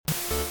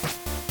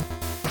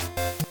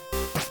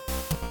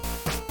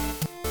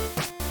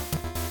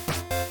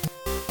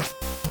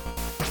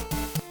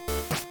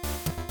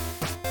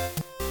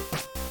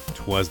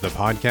'Twas the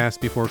podcast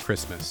before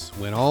Christmas,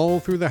 when all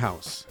through the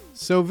house,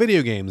 so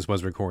Videogames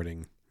was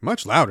recording,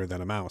 much louder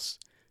than a mouse.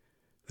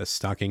 The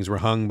stockings were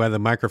hung by the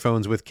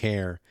microphones with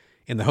care,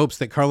 in the hopes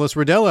that Carlos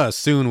Rodella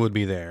soon would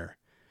be there.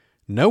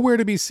 Nowhere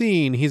to be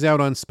seen, he's out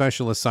on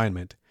special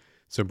assignment,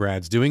 so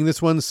Brad's doing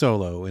this one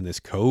solo in this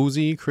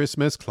cozy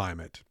Christmas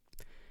climate.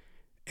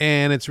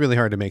 And it's really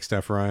hard to make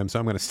stuff rhyme, so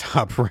I'm going to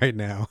stop right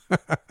now.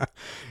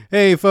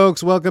 Hey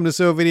folks, welcome to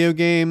So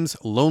Videogames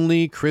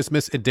Lonely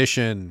Christmas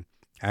Edition.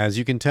 As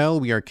you can tell,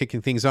 we are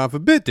kicking things off a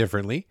bit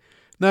differently,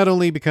 not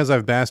only because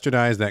I've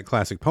bastardized that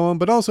classic poem,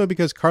 but also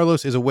because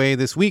Carlos is away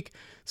this week,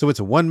 so it's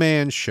a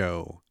one-man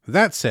show.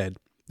 That said,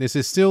 this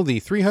is still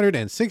the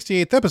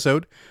 368th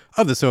episode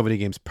of the So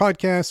Videogames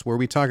podcast, where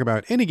we talk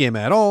about any game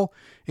at all,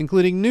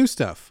 including new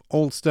stuff,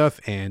 old stuff,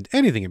 and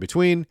anything in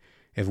between.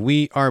 If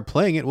we are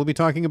playing it, we'll be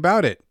talking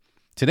about it.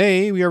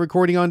 Today, we are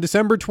recording on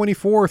December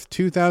 24th,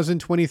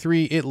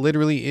 2023. It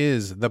literally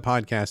is the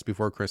podcast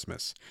before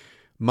Christmas.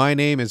 My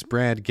name is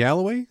Brad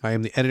Galloway. I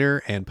am the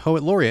editor and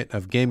poet laureate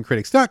of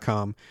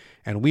GameCritics.com,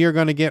 and we are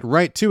going to get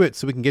right to it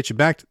so we can get you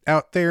back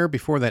out there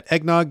before that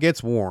eggnog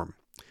gets warm.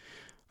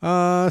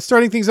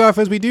 Starting things off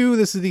as we do,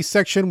 this is the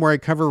section where I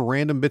cover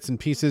random bits and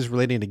pieces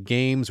relating to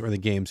games or the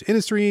games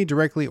industry,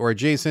 directly or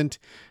adjacent.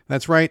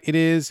 That's right, it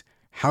is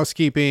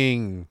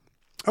housekeeping.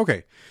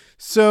 Okay,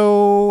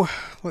 so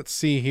let's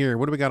see here.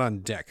 What do we got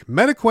on deck?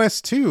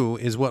 MetaQuest 2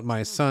 is what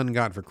my son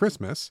got for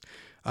Christmas.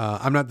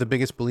 I'm not the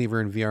biggest believer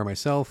in VR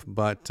myself,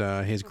 but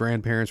his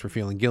grandparents were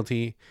feeling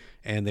guilty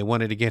and they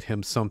wanted to get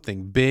him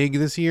something big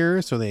this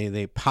year, so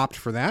they popped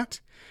for that.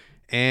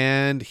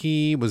 And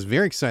he was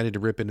very excited to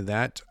rip into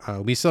that.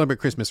 We celebrate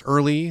Christmas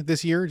early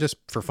this year just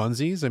for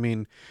funsies. I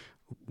mean,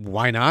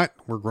 why not?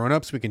 We're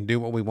grown-ups. We can do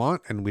what we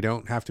want and we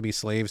don't have to be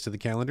slaves to the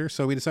calendar.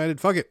 So we decided,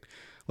 fuck it.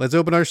 Let's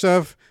open our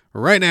stuff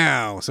right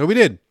now. So we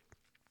did.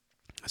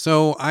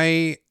 So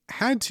I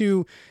had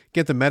to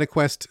get the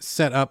MetaQuest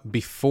set up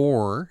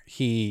before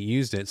he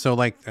used it. So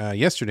like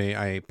yesterday,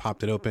 I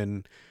popped it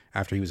open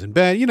after he was in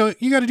bed. You know,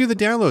 you got to do the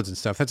downloads and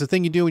stuff. That's the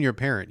thing you do when you're a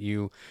parent.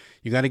 You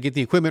got to get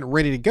the equipment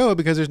ready to go,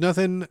 because there's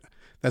nothing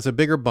that's a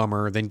bigger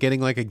bummer than getting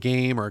like a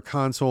game or a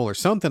console or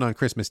something on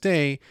Christmas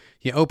Day.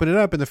 You open it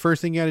up and the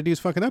first thing you got to do is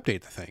fucking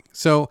update the thing.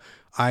 So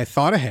I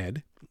thought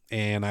ahead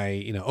and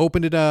I,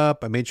 opened it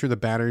up. I made sure the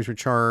batteries were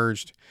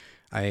charged.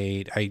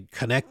 I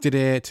connected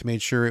it,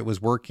 made sure it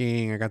was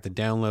working. I got the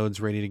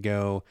downloads ready to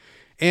go.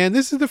 And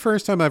this is the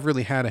first time I've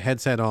really had a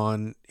headset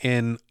on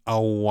in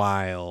a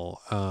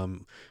while.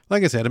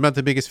 Like I said, I'm not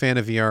the biggest fan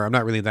of VR. I'm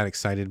not really that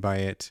excited by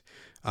it.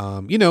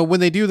 When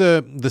they do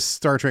the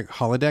Star Trek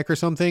holodeck or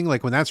something,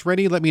 like when that's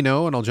ready, let me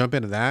know and I'll jump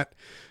into that.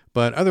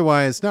 But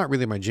otherwise, not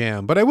really my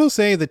jam. But I will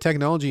say the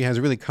technology has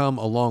really come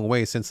a long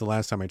way since the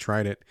last time I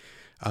tried it.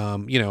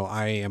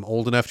 I am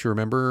old enough to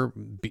remember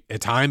a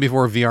time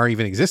before VR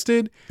even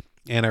existed.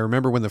 And I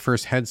remember when the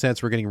first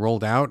headsets were getting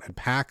rolled out at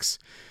PAX.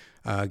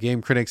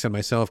 Game Critics and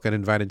myself got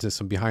invited to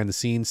some behind the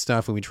scenes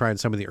stuff when we tried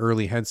some of the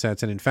early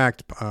headsets. And in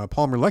fact,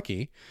 Paul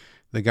Merlecki,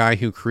 the guy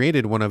who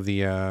created one of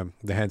the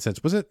headsets,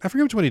 I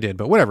forget which one he did,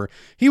 but whatever.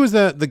 He was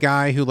the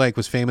guy who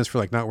was famous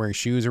for not wearing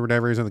shoes or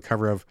whatever. He was on the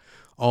cover of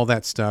all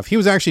that stuff. He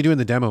was actually doing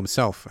the demo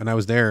himself, and I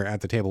was there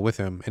at the table with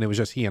him, and it was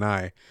just he and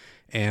I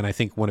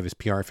think one of his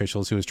PR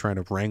officials who was trying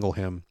to wrangle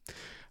him.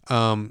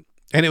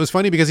 And it was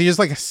funny because he just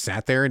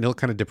sat there and he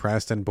looked kind of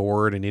depressed and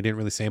bored and he didn't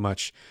really say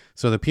much.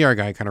 So the PR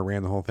guy kind of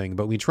ran the whole thing,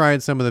 but we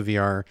tried some of the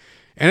VR,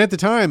 and at the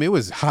time it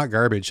was hot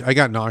garbage. I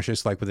got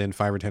nauseous within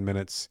 5 or 10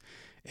 minutes,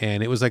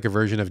 and it was like a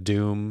version of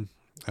Doom,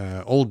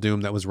 old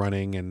Doom that was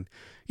running, and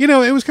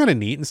it was kind of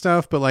neat and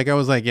stuff, but I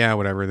was like, yeah,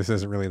 whatever, this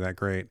isn't really that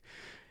great.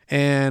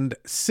 And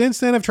since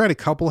then I've tried a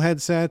couple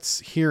headsets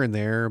here and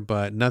there,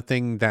 but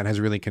nothing that has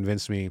really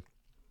convinced me.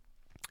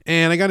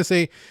 And I got to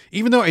say,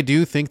 even though I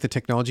do think the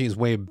technology is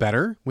way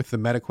better with the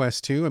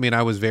MetaQuest 2, I mean,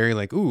 I was very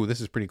ooh, this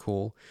is pretty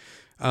cool.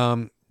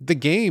 The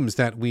games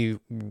that we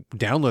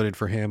downloaded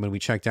for him and we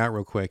checked out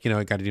real quick,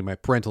 I got to do my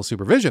parental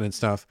supervision and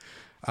stuff.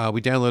 We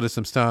downloaded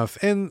some stuff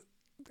and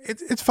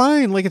it's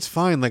fine. It's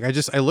fine.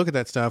 I look at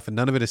that stuff and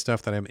none of it is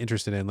stuff that I'm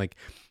interested in,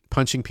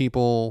 punching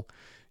people,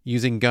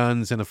 using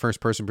guns in a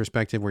first person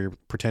perspective where you're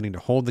pretending to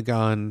hold the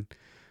gun,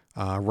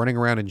 running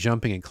around and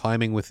jumping and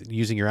climbing with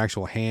using your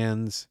actual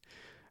hands.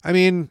 I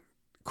mean,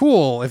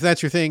 cool. If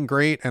that's your thing,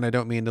 great. And I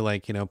don't mean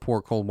to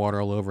pour cold water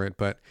all over it,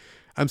 but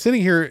I'm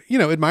sitting here,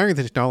 admiring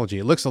the technology.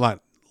 It looks a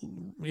lot,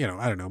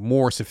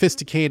 more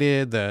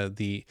sophisticated.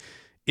 The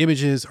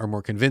images are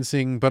more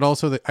convincing, but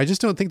also I just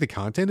don't think the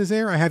content is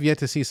there. I have yet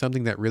to see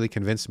something that really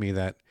convinced me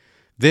that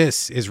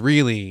this is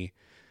really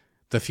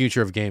the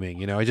future of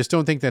gaming. I just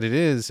don't think that it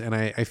is. And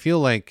I feel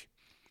like,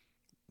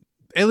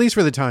 at least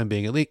for the time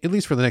being, at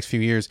least for the next few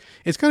years,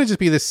 it's going to just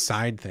be this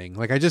side thing.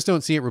 I just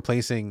don't see it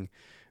replacing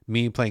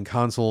me playing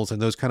consoles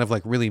and those kind of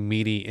really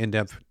meaty,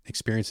 in-depth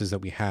experiences that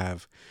we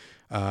have.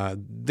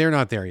 They're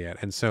not there yet.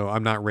 And so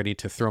I'm not ready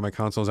to throw my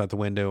consoles out the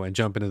window and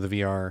jump into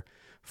the VR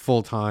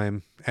full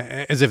time,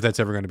 as if that's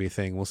ever going to be a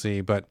thing. We'll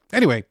see. But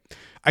anyway,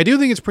 I do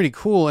think it's pretty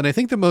cool. And I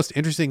think the most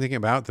interesting thing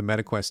about the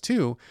MetaQuest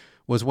 2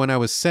 was when I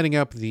was setting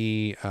up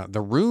the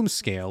room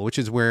scale, which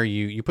is where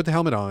you put the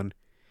helmet on,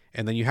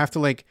 and then you have to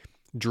like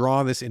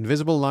draw this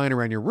invisible line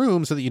around your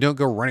room so that you don't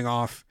go running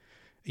off,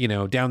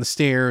 down the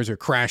stairs or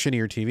crash into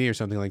your TV or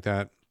something like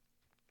that.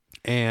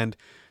 And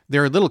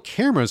there are little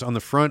cameras on the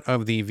front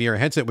of the VR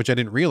headset, which I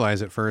didn't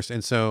realize at first.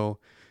 And so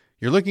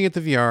you're looking at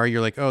the VR,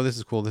 you're like, oh, this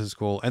is cool, this is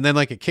cool. And then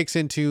like it kicks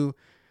into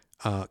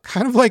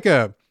kind of like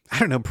a, I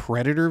don't know,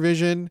 predator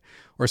vision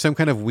or some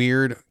kind of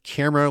weird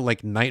camera,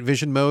 like night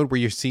vision mode where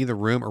you see the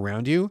room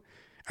around you.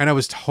 And I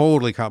was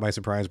totally caught by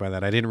surprise by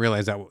that. I didn't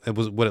realize that it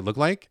was what it looked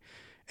like.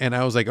 And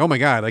I was like, oh my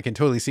God, I can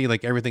totally see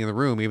like everything in the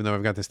room, even though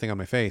I've got this thing on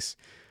my face.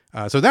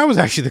 So that was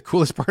actually the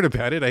coolest part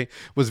about it. I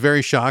was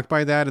very shocked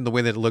by that. And the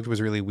way that it looked was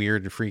really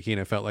weird and freaky.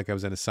 And I felt like I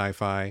was in a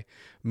sci-fi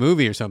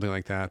movie or something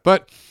like that.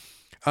 But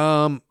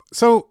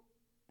so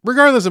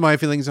regardless of my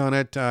feelings on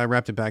it, I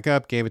wrapped it back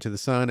up, gave it to the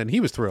son, and he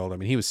was thrilled. I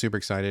mean, he was super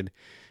excited.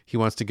 He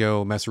wants to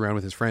go mess around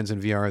with his friends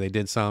in VR. They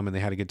did some and they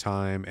had a good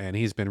time. And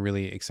he's been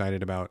really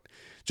excited about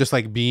just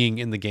like being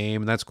in the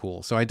game. And that's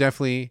cool. So I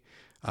definitely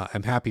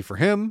am happy for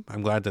him.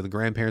 I'm glad that the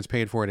grandparents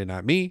paid for it and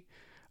not me.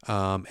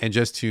 And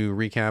just to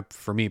recap,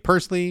 for me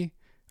personally,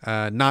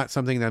 not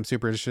something that I'm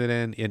super interested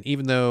in. And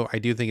even though I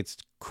do think it's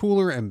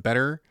cooler and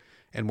better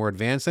and more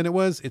advanced than it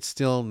was, it's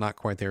still not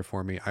quite there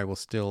for me. I will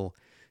still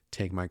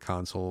take my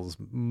consoles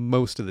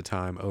most of the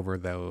time over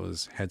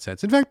those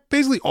headsets. In fact,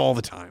 basically all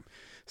the time.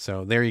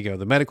 So there you go.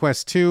 The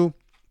MetaQuest 2.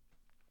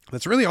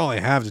 That's really all I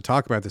have to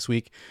talk about this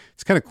week.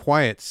 It's kind of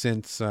quiet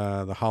since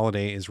the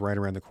holiday is right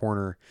around the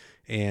corner,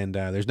 and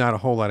there's not a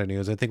whole lot of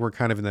news. I think we're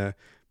kind of in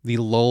the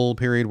lull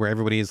period where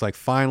everybody is like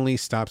finally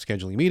stopped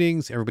scheduling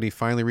meetings. Everybody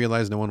finally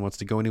realized no one wants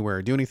to go anywhere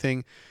or do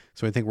anything.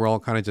 So I think we're all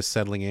kind of just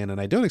settling in,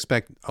 and I don't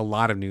expect a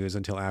lot of news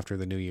until after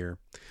the new year.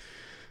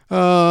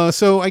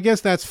 So I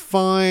guess that's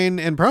fine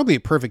and probably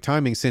perfect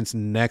timing since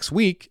next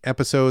week,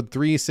 episode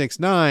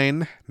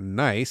 369,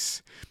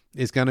 nice,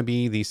 is going to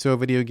be the So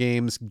Video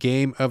Games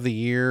Game of the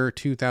Year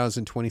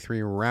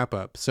 2023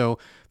 wrap-up. So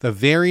the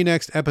very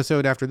next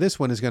episode after this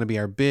one is going to be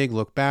our big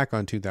look back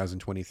on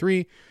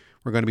 2023.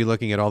 We're going to be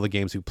looking at all the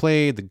games we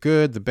played, the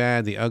good, the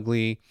bad, the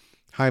ugly,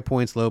 high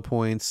points, low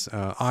points,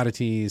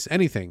 oddities,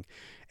 anything.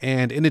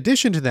 And in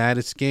addition to that,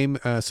 it's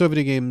So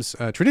Video Games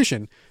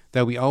tradition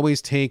that we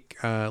always take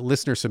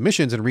listener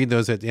submissions and read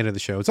those at the end of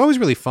the show. It's always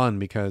really fun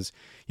because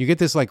you get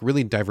this like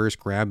really diverse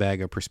grab bag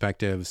of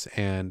perspectives,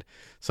 and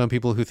some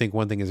people who think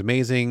one thing is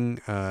amazing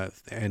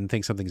and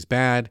think something's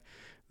bad,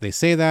 they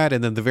say that,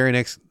 and then the very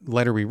next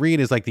letter we read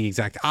is like the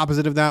exact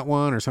opposite of that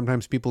one. Or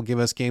sometimes people give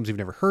us games we've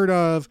never heard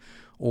of,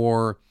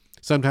 or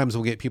sometimes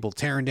we'll get people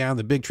tearing down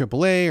the big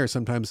AAA, or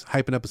sometimes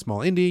hyping up a small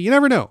indie. You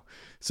never know.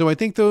 So I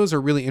think those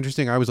are really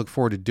interesting. I always look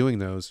forward to doing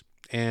those.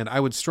 And I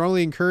would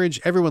strongly encourage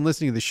everyone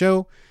listening to the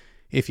show,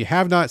 if you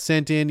have not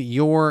sent in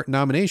your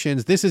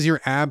nominations, this is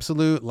your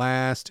absolute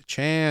last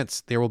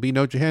chance. There will be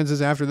no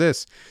chances after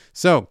this.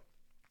 So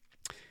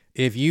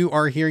if you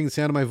are hearing the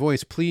sound of my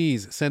voice,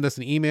 please send us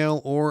an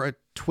email or a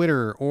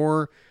Twitter,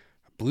 or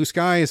Blue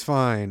Sky is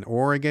fine.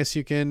 Or I guess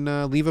you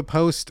can leave a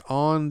post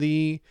on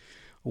the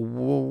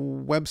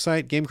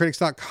website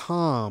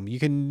gamecritics.com. You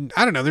can,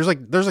 I don't know, there's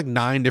like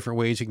 9 different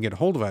ways you can get a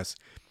hold of us,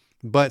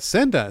 but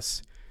send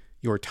us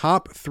your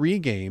top 3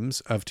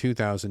 games of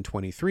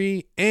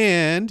 2023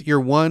 and your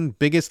one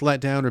biggest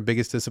letdown or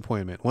biggest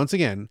disappointment. Once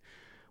again,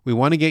 we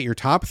want to get your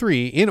top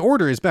 3 in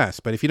order is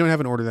best, but if you don't have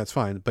an order, that's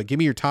fine. But give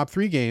me your top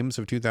 3 games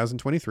of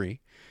 2023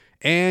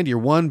 and your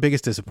one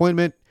biggest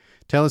disappointment.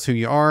 Tell us who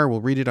you are.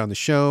 We'll read it on the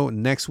show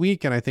next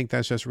week, and I think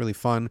that's just really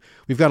fun.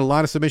 We've got a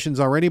lot of submissions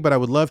already, but I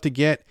would love to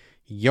get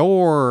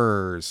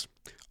yours.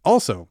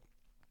 Also,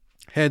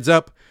 heads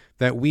up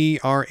that we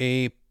are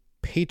a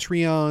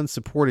Patreon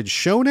supported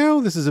show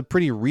now. This is a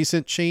pretty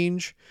recent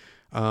change.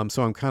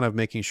 So I'm kind of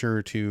making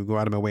sure to go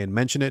out of my way and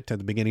mention it at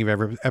the beginning of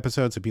every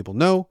episode so people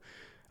know.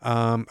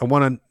 I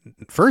want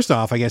to, first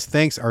off, I guess,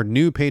 thanks our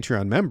new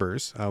Patreon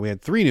members. We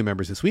had 3 new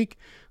members this week.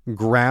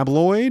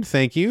 Grabloid,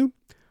 thank you.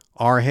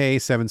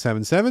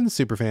 Arhay777,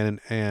 superfan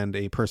and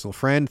a personal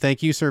friend.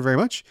 Thank you, sir, very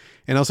much.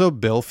 And also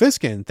Bill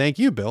Fiskin. Thank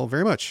you, Bill,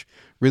 very much.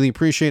 Really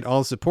appreciate all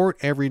the support.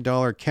 Every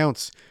dollar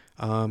counts.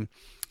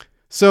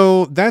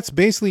 So that's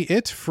basically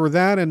it for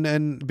that.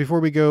 And before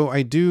we go,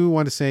 I do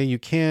want to say you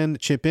can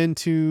chip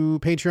into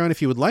Patreon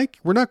if you would like.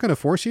 We're not going to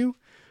force you.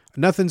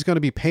 Nothing's going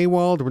to be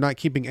paywalled. We're not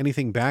keeping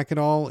anything back at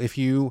all. If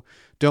you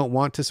don't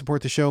want to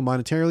support the show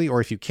monetarily,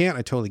 or if you can't,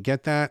 I totally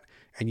get that.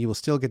 And you will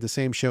still get the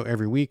same show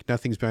every week.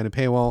 Nothing's behind a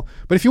paywall.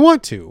 But if you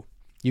want to,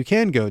 you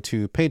can go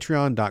to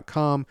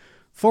patreon.com/the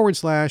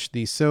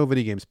So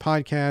Video Games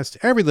Podcast.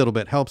 Every little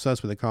bit helps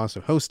us with the cost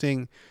of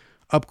hosting,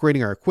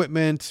 upgrading our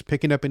equipment,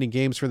 picking up any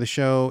games for the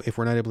show if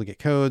we're not able to get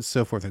codes,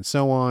 so forth and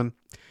so on.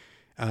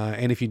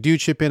 And if you do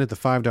chip in at the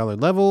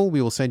 $5 level, we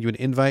will send you an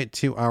invite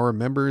to our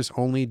members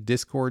only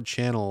Discord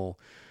channel.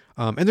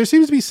 And there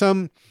seems to be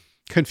some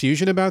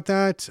confusion about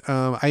that.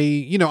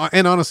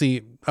 And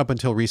honestly, up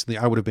until recently,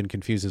 I would have been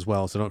confused as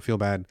well, so don't feel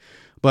bad.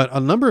 But a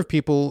number of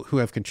people who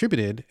have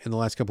contributed in the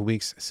last couple of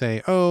weeks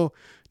say, "Oh,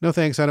 no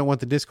thanks, I don't want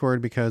the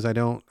Discord because I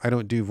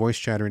don't do voice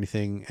chat or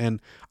anything." And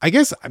I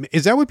guess,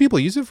 is that what people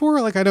use it for?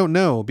 Like, I don't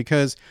know,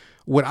 because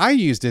what I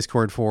use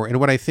Discord for and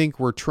what I think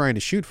we're trying to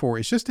shoot for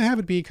is just to have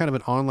it be kind of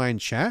an online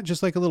chat,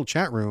 just like a little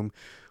chat room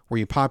where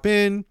you pop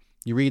in,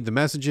 you read the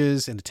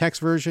messages in the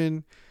text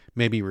version,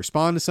 maybe you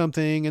respond to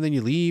something, and then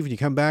you leave and you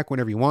come back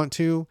whenever you want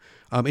to.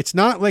 It's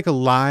not like a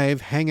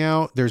live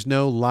hangout. There's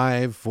no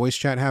live voice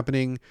chat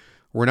happening.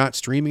 We're not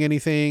streaming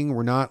anything.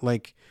 We're not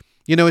like,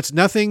 it's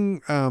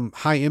nothing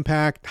high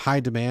impact,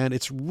 high demand.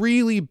 It's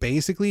really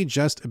basically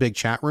just a big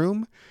chat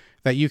room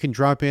that you can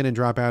drop in and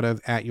drop out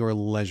of at your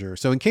leisure.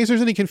 So in case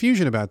there's any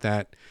confusion about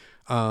that,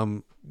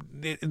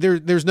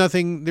 there's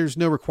nothing, there's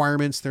no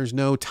requirements, there's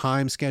no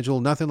time schedule,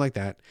 nothing like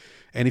that.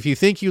 And if you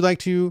think you'd like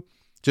to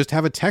just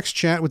have a text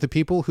chat with the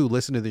people who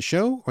listen to the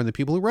show or the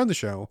people who run the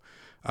show,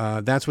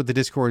 that's what the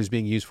Discord is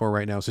being used for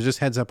right now. So just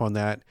heads up on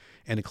that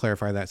and to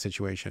clarify that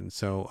situation.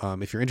 So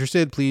if you're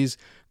interested, please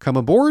come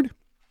aboard.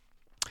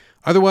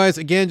 Otherwise,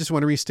 again, just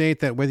want to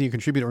restate that whether you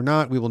contribute or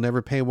not, we will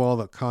never paywall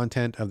the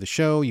content of the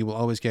show. You will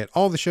always get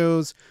all the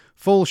shows,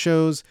 full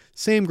shows,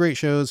 same great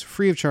shows,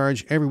 free of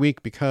charge every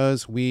week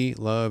because we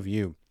love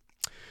you.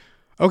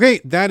 Okay,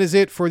 that is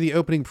it for the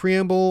opening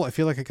preamble. I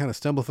feel like I kind of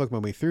stumble-fucked my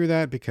way through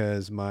that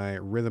because my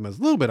rhythm is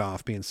a little bit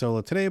off being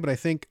solo today, but I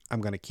think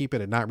I'm going to keep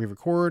it and not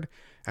re-record,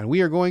 and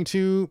we are going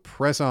to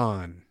press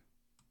on.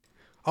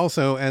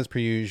 Also, as per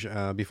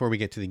usual, before we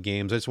get to the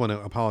games, I just want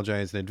to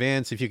apologize in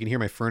advance. If you can hear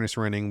my furnace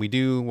running,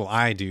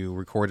 I do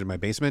record in my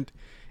basement,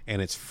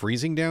 and it's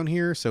freezing down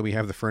here, so we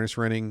have the furnace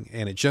running,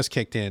 and it just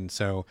kicked in.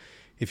 So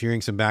if you're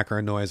hearing some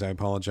background noise, I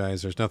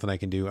apologize. There's nothing I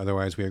can do.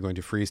 Otherwise, we are going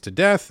to freeze to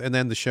death, and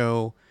then the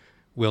show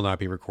will not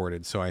be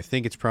recorded. So I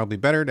think it's probably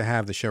better to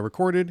have the show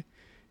recorded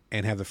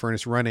and have the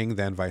furnace running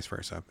than vice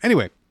versa.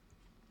 Anyway,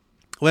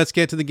 let's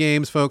get to the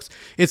games, folks.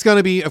 It's going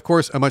to be, of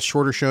course, a much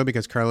shorter show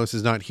because Carlos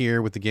is not here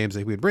with the games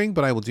that he would bring,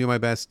 but I will do my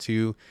best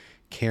to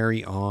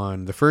carry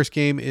on. The first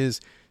game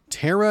is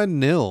Terra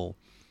Nil.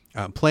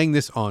 Playing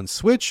this on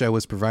Switch. I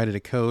was provided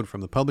a code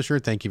from the publisher.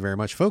 Thank you very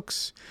much,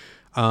 folks.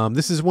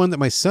 This is one that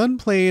my son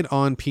played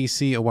on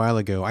PC a while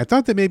ago. I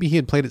thought that maybe he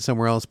had played it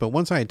somewhere else, but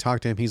once I had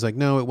talked to him, he's like,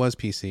 no, it was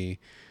PC.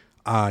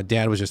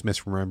 Dad was just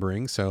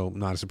misremembering, so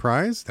not a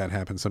surprise. That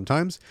happens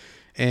sometimes.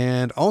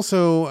 And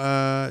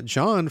also,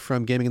 John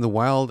from Gaming in the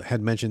Wild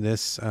had mentioned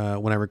this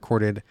when I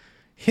recorded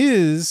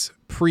his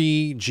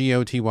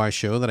pre-GOTY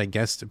show that I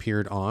guest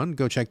appeared on.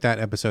 Go check that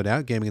episode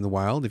out, Gaming in the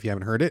Wild, if you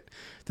haven't heard it.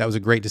 That was a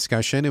great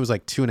discussion. It was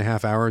like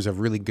 2.5 hours of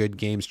really good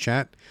games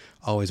chat.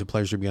 Always a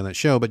pleasure to be on that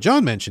show. But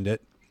John mentioned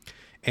it,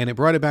 and it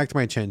brought it back to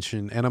my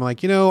attention. And I'm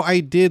like, I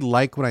did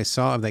like what I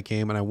saw of that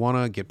game, and I want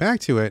to get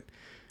back to it.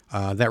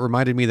 That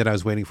reminded me that I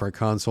was waiting for a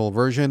console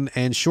version,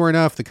 and sure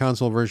enough, the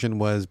console version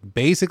was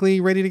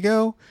basically ready to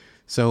go.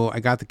 So I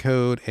got the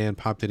code and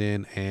popped it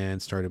in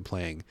and started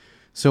playing.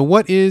 So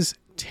what is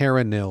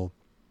Terra Nil?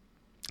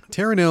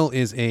 Terra Nil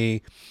is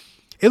it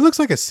looks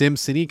like a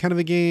SimCity kind of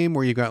a game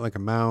where you've got like a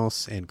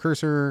mouse and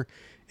cursor,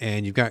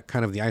 and you've got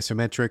kind of the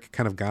isometric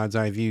kind of God's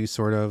eye view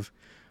sort of.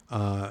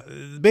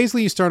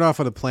 Basically, you start off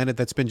on a planet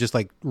that's been just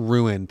like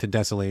ruined to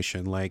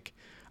desolation. Like,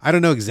 I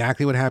don't know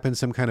exactly what happened,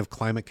 some kind of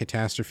climate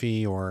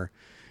catastrophe or,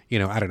 I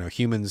don't know,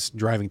 humans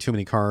driving too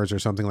many cars or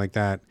something like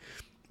that.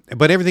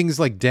 But everything's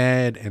like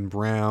dead and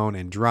brown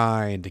and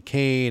dry and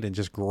decayed and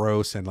just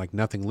gross and like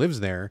nothing lives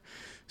there.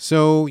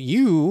 So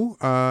you,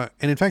 and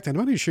in fact, I'm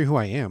not even sure who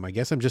I am. I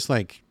guess I'm just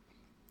like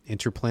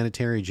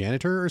interplanetary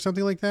janitor or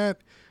something like that.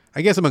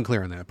 I guess I'm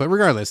unclear on that. But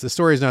regardless, the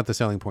story is not the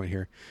selling point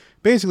here.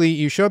 Basically,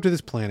 you show up to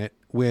this planet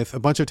with a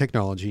bunch of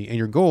technology and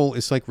your goal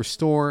is to like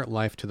restore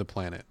life to the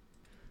planet.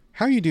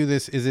 How you do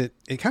this is it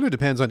kind of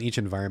depends on each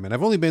environment.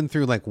 I've only been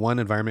through like one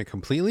environment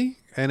completely,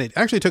 and it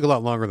actually took a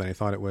lot longer than I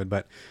thought it would.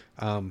 But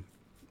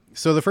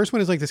so the first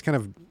one is like this kind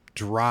of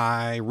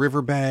dry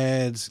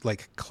riverbeds,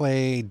 like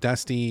clay,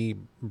 dusty,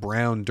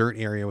 brown dirt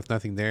area with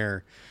nothing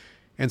there.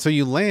 And so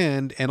you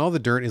land and all the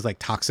dirt is like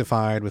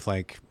toxified with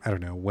like, I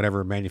don't know,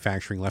 whatever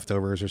manufacturing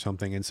leftovers or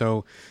something. And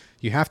so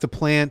you have to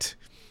plant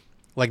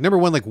like number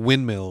one, like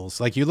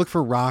windmills. Like you look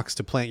for rocks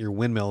to plant your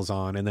windmills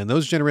on, and then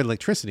those generate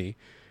electricity.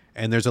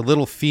 And there's a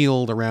little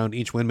field around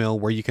each windmill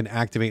where you can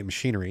activate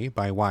machinery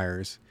by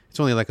wires. It's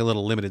only like a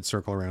little limited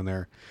circle around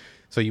there.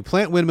 So you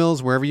plant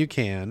windmills wherever you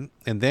can,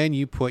 and then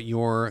you put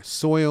your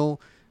soil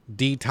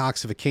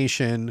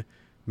detoxification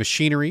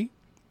machinery,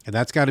 and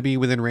that's got to be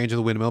within range of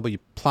the windmill, but you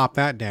plop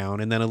that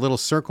down, and then a little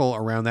circle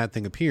around that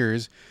thing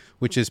appears,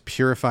 which is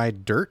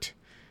purified dirt.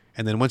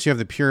 And then once you have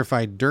the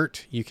purified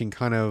dirt, you can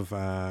kind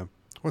of,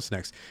 what's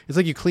next? It's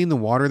like you clean the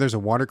water. There's a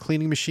water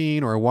cleaning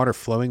machine or a water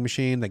flowing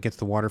machine that gets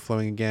the water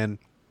flowing again.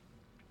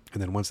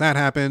 And then once that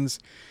happens,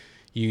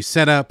 you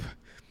set up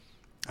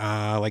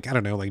like, I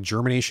don't know, like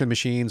germination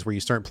machines where you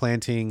start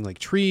planting like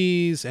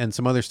trees and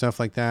some other stuff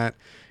like that.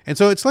 And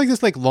so it's like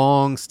this like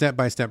long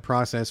step-by-step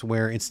process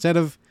where instead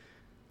of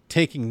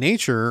taking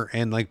nature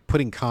and like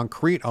putting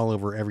concrete all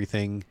over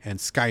everything and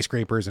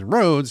skyscrapers and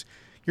roads,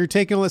 you're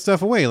taking all that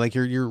stuff away. Like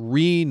you're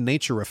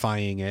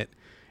re-naturifying it.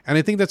 And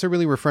I think that's a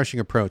really refreshing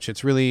approach.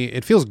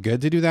 It feels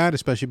good to do that,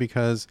 especially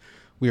because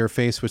we are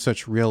faced with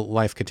such real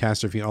life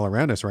catastrophe all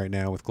around us right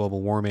now with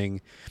global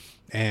warming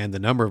and the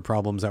number of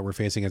problems that we're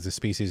facing as a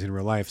species in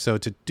real life. So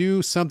to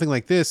do something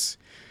like this,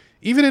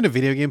 even in a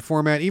video game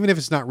format, even if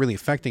it's not really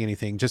affecting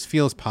anything, just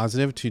feels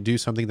positive to do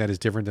something that is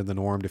different than the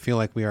norm, to feel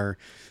like we are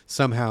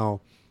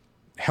somehow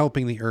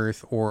helping the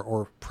earth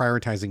or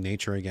prioritizing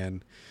nature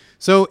again.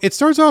 So it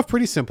starts off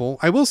pretty simple.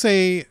 I will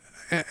say,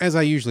 as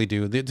I usually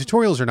do, the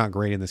tutorials are not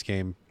great in this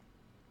game.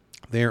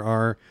 There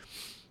are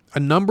a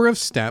number of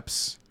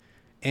steps,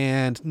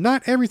 and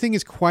not everything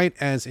is quite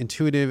as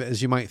intuitive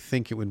as you might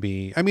think it would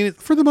be. I mean,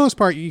 for the most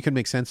part, you can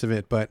make sense of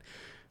it, but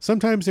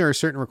sometimes there are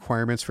certain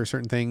requirements for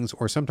certain things,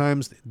 or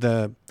sometimes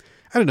the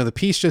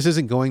piece just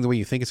isn't going the way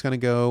you think it's going to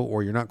go,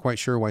 or you're not quite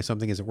sure why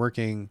something isn't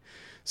working.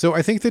 So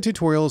I think the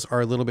tutorials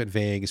are a little bit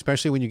vague,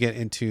 especially when you get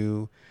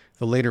into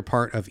the later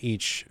part of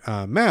each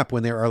map,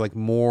 when there are like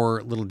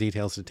more little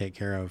details to take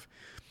care of.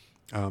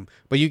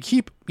 But you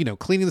keep,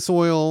 cleaning the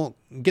soil,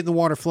 getting the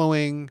water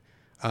flowing,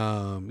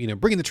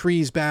 bringing the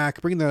trees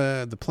back, bringing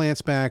the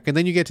plants back. And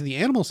then you get to the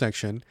animal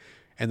section,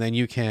 and then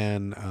you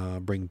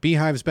can bring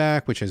beehives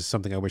back, which is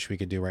something I wish we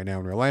could do right now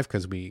in real life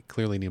because we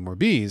clearly need more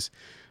bees.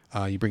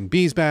 You bring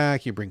bees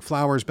back, you bring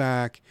flowers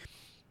back,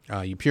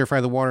 you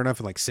purify the water enough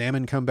and like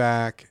salmon come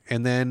back.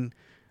 And then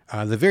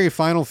the very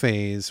final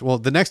phase,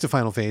 the next to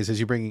final phase is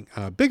you bring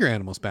bigger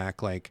animals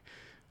back, like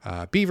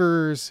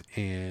beavers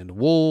and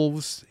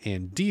wolves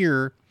and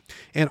deer.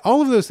 And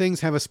all of those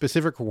things have a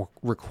specific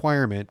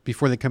requirement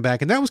before they come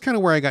back. And that was kind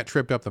of where I got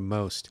tripped up the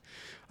most.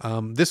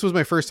 This was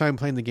my first time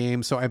playing the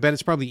game, so I bet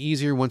it's probably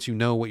easier once you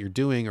know what you're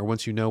doing or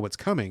once you know what's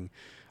coming.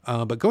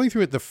 But going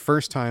through it the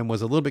first time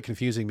was a little bit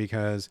confusing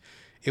because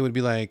it would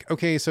be like,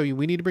 okay, so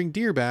we need to bring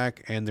deer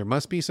back, and there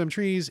must be some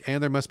trees,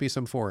 and there must be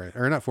some forest,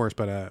 or not forest,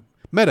 but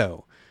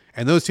meadow.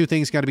 And those two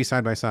things got to be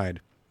side by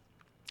side,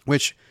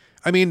 which,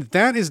 I mean,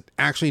 that is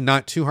actually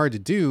not too hard to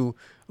do,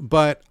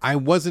 but I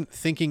wasn't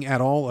thinking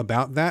at all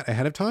about that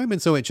ahead of time.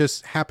 And so it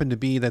just happened to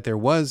be that there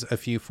was a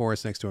few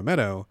forests next to a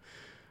meadow.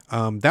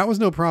 That was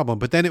no problem.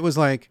 But then it was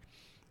like,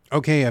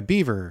 okay, a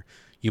beaver,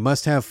 you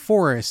must have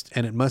forest,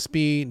 and it must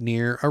be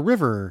near a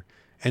river.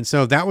 And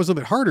so that was a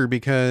little bit harder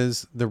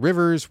because the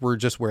rivers were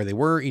just where they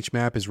were. Each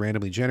map is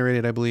randomly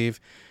generated, I believe.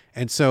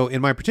 And so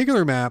in my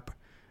particular map,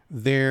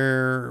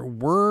 there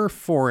were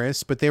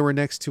forests, but they were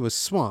next to a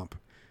swamp.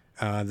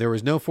 There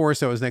was no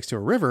forest that was next to a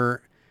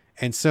river.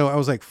 And so I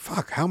was like,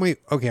 fuck,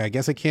 I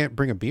guess I can't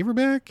bring a beaver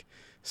back.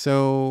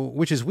 So,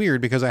 which is weird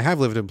because I have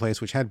lived in a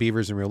place which had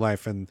beavers in real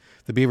life, and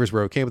the beavers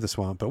were okay with the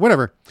swamp, but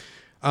whatever.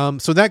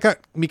 So that got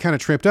me kind of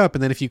tripped up.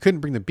 And then if you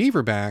couldn't bring the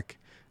beaver back,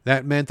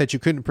 that meant that you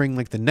couldn't bring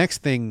like the next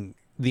thing,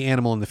 the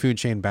animal in the food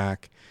chain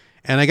back.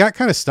 And I got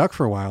kind of stuck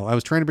for a while. I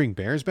was trying to bring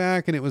bears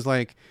back, and it was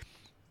like,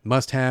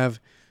 must have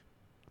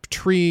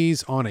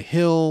trees on a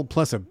hill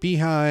plus a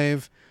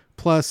beehive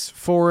plus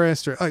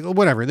forest or like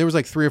whatever. There was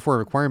like 3 or 4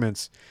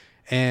 requirements,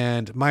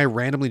 and my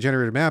randomly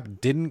generated map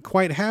didn't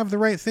quite have the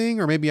right thing,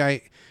 or maybe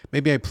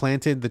I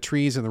planted the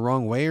trees in the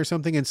wrong way or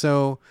something. And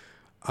so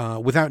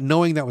without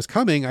knowing that was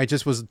coming, I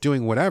just was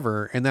doing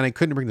whatever. And then I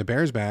couldn't bring the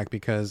bears back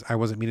because I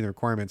wasn't meeting the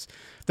requirements.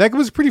 That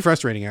was pretty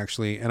frustrating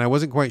actually. And I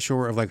wasn't quite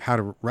sure of like how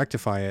to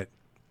rectify it.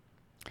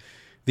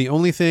 The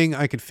only thing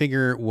I could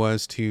figure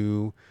was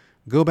to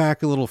go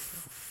back a little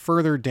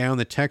further down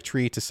the tech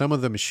tree to some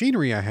of the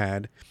machinery I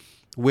had,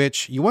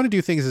 which you want to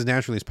do things as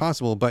naturally as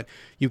possible, but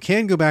you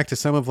can go back to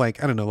some of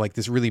like, I don't know, like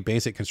this really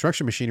basic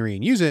construction machinery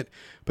and use it.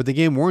 But the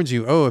game warns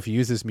you, if you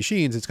use these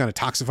machines, it's going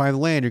to toxify the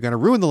land. You're going to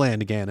ruin the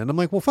land again. And I'm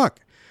like, well, fuck,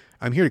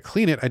 I'm here to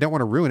clean it. I don't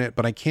want to ruin it,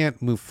 but I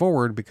can't move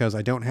forward because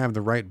I don't have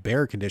the right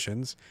bear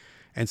conditions.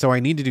 And so I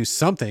need to do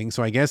something.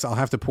 So I guess I'll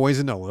have to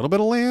poison a little bit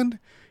of land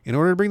in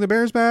order to bring the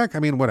bears back. I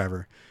mean,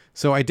 whatever.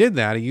 So I did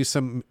that. I used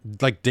some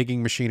like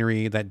digging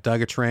machinery that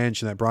dug a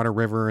trench and that brought a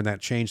river and that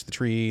changed the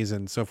trees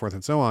and so forth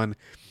and so on.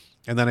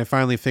 And then I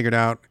finally figured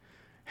out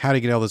how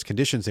to get all those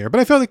conditions there. But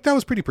I felt like that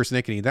was pretty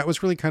persnickety. That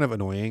was really kind of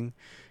annoying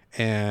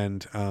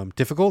and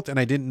difficult. And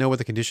I didn't know what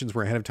the conditions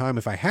were ahead of time.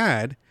 If I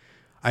had,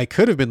 I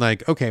could have been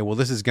like, okay, well,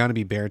 this is going to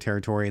be bear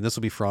territory, and this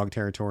will be frog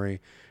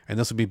territory, and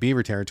this will be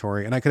beaver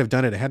territory. And I could have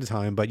done it ahead of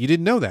time, but you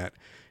didn't know that.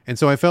 And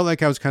so I felt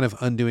like I was kind of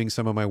undoing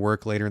some of my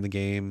work later in the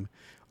game,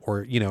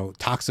 or,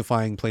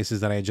 toxifying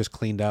places that I had just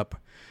cleaned up.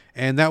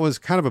 And that was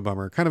kind of a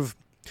bummer, kind of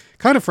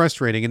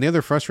frustrating. And the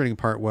other frustrating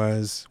part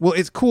was, well,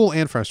 it's cool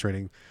and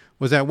frustrating,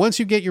 was that once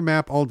you get your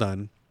map all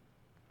done,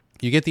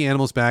 you get the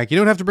animals back. You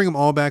don't have to bring them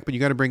all back, but you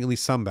got to bring at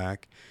least some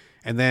back.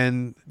 And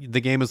then the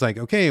game is like,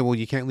 okay, well,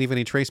 you can't leave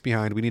any trace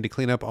behind. We need to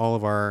clean up all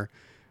of our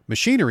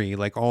machinery,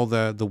 like all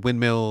the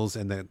windmills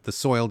and the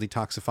soil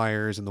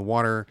detoxifiers and the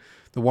water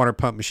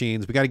pump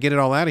machines. We got to get it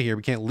all out of here.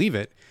 We can't leave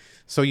it.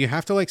 So you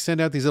have to like send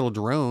out these little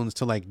drones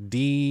to like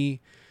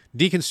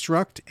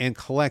deconstruct and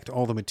collect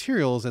all the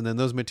materials. And then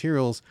those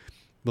materials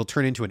will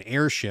turn into an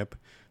airship.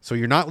 So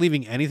you're not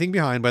leaving anything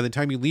behind. By the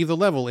time you leave the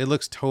level, it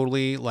looks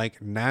totally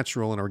like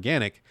natural and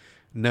organic.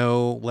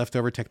 No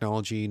leftover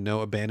technology,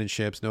 no abandoned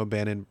ships, no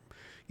abandoned,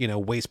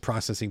 waste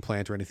processing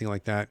plant or anything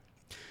like that.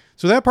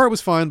 So that part was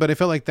fun, but I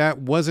felt like that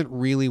wasn't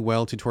really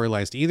well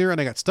tutorialized either.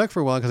 And I got stuck for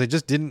a while because I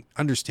just didn't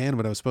understand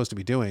what I was supposed to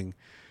be doing.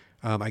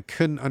 I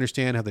couldn't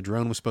understand how the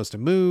drone was supposed to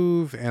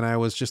move. And I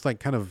was just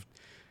like I was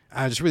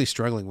just really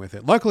struggling with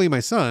it. Luckily, my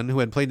son, who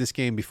had played this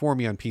game before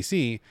me on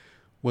PC,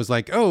 was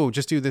like, oh,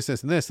 just do this,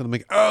 this, and this. And I'm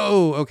like,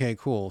 oh, okay,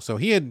 cool. So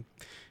he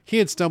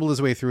had stumbled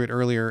his way through it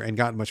earlier and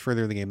gotten much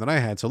further in the game than I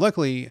had. So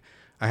luckily,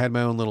 I had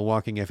my own little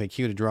walking FAQ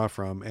to draw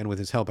from. And with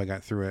his help, I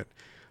got through it.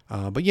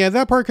 But yeah,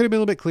 that part could have been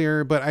a little bit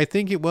clearer, but I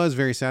think it was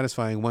very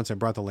satisfying once I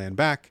brought the land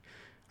back.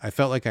 I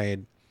felt like I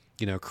had,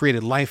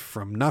 created life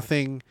from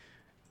nothing.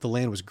 The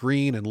land was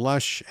green and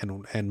lush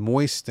and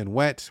moist and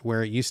wet,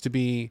 where it used to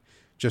be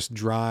just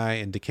dry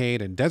and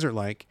decayed and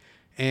desert-like.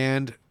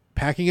 And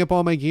packing up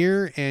all my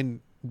gear and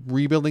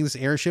rebuilding this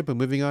airship and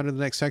moving on to the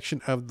next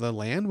section of the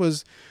land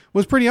was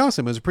pretty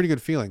awesome. It was a pretty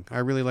good feeling. I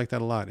really liked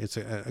that a lot. It's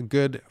a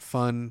good,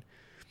 fun,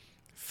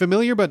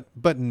 familiar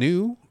but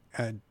new,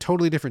 a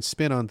totally different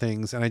spin on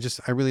things, and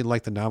I really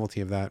like the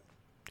novelty of that.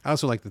 I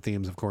also like the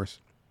themes, of course.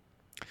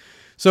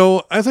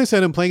 So, as I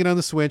said, I'm playing it on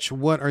the Switch.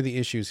 What are the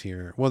issues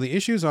here? Well, the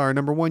issues are,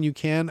 number one, you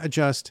can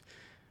adjust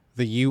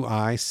the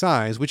UI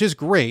size, which is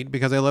great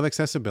because I love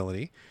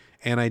accessibility,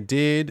 and I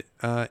did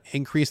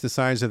increase the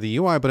size of the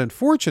UI, but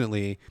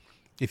unfortunately,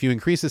 if you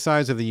increase the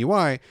size of the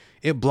UI,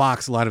 it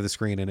blocks a lot of the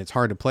screen, and it's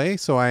hard to play,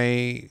 so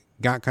I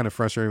got kind of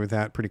frustrated with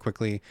that pretty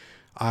quickly.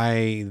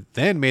 I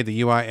then made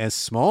the UI as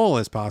small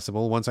as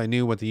possible once I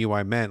knew what the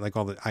UI meant, like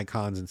all the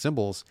icons and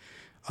symbols.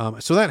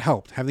 So that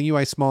helped. Having the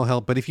UI small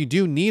helped, but if you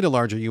do need a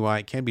larger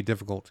UI, it can be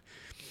difficult.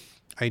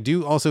 I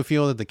do also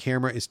feel that the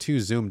camera is too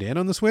zoomed in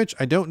on the Switch.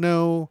 I don't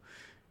know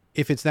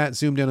if it's that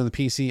zoomed in on the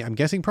PC. I'm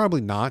guessing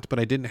probably not, but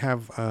I didn't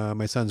have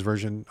my son's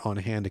version on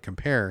hand to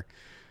compare.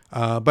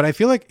 But I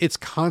feel like it's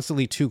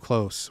constantly too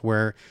close,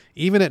 where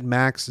even at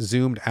max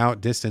zoomed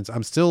out distance,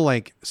 I'm still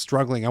like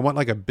struggling. I want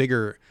like a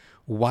bigger,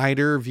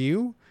 wider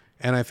view,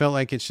 and I felt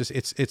like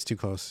it's too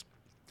close.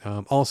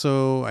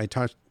 Also, I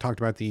talked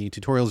about the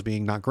tutorials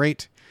being not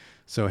great,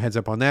 so heads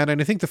up on that. And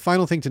I think the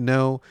final thing to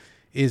know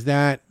is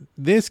that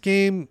this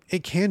game,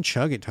 it can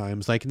chug at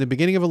times. Like in the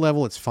beginning of a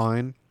level, it's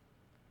fine,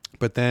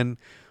 but then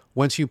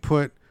once you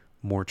put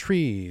more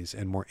trees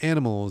and more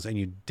animals and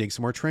you dig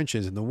some more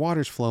trenches and the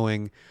water's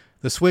flowing,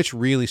 the Switch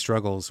really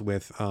struggles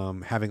with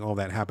having all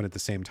that happen at the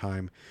same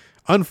time.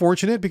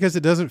 Unfortunate, because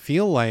it doesn't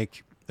feel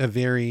like a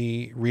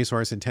very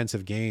resource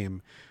intensive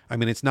game. I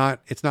mean, it's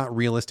not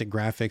realistic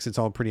graphics. It's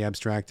all pretty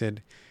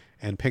abstracted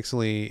and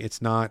pixely.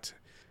 It's not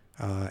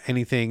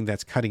anything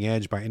that's cutting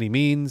edge by any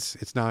means.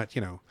 It's not,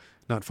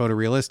 not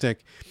photorealistic.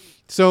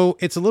 So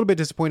it's a little bit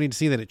disappointing to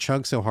see that it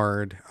chugs so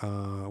hard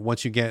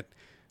once you get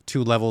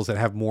to levels that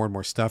have more and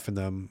more stuff in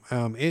them.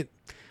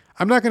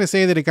 I'm not going to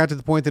say that it got to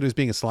the point that it was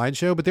being a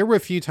slideshow, but there were a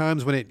few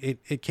times when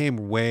it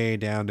came way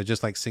down to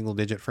just like single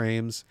digit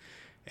frames,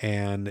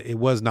 and it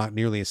was not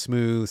nearly as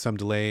smooth, some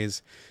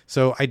delays.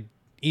 So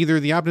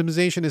either the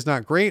optimization is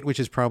not great, which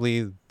is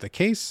probably the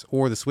case,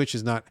 or the Switch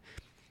is not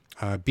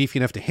beefy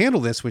enough to handle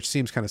this, which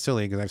seems kind of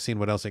silly because I've seen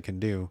what else it can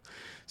do.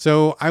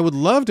 So I would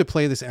love to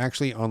play this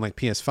actually on like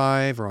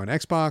PS5 or on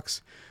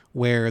Xbox,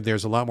 where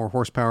there's a lot more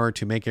horsepower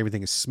to make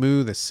everything as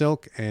smooth as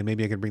silk, and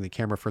maybe I could bring the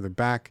camera further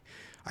back.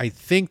 I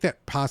think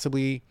that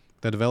possibly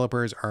the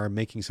developers are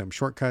making some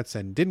shortcuts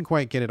and didn't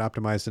quite get it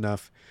optimized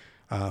enough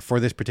for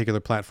this particular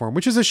platform,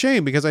 which is a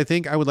shame because I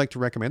think I would like to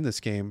recommend this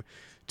game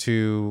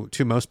to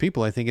most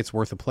people. I think it's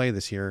worth a play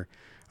this year,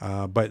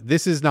 but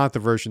this is not the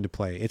version to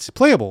play. It's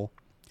playable.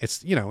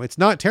 It's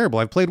not terrible.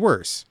 I've played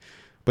worse,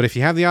 but if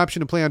you have the option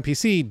to play on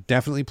PC,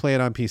 definitely play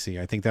it on PC.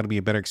 I think that'll be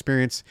a better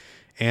experience,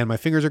 and my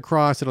fingers are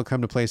crossed it'll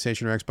come to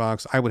PlayStation or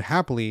Xbox. I would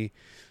happily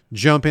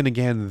jump in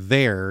again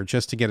there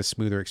just to get a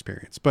smoother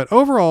experience. But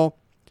overall,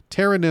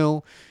 Terra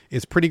Nil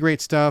is pretty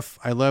great stuff.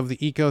 I love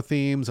the eco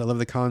themes. I love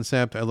the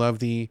concept. I love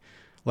the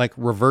like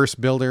reverse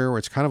builder, where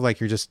it's kind of like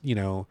you're just,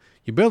 you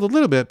build a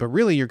little bit, but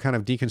really you're kind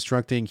of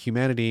deconstructing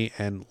humanity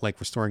and like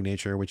restoring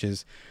nature, which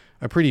is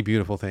a pretty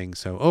beautiful thing.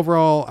 So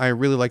overall, I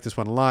really like this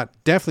one a lot.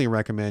 Definitely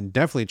recommend,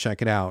 definitely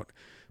check it out,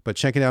 but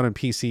check it out on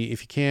PC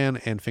if you can,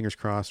 and fingers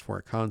crossed for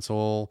a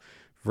console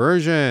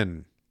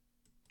version.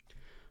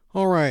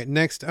 All right,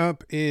 next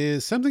up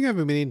is something I've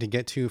been meaning to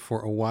get to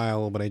for a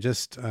while, but I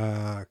just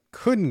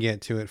couldn't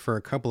get to it for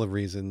a couple of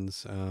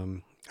reasons.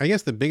 I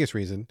guess the biggest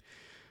reason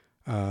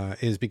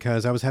is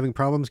because I was having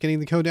problems getting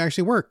the code to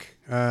actually work.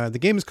 The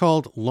game is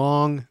called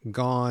Long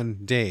Gone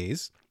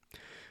Days.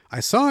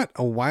 I saw it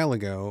a while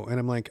ago, and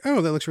I'm like, oh,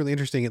 that looks really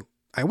interesting.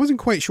 I wasn't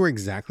quite sure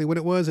exactly what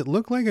it was. It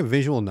looked like a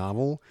visual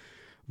novel,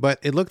 but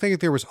it looked like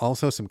there was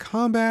also some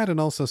combat and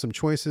also some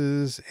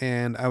choices,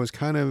 and I was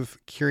kind of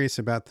curious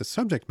about the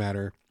subject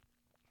matter.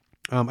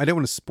 I didn't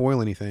want to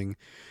spoil anything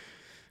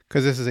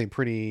because this is a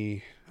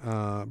pretty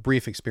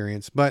brief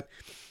experience, but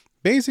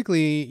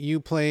basically you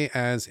play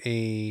as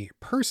a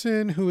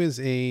person who is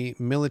a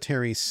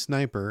military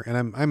sniper,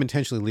 and I'm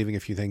intentionally leaving a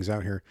few things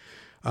out here.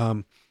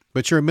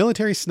 But you're a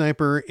military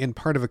sniper in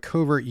part of a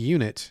covert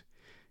unit,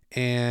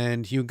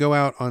 and you go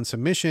out on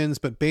some missions,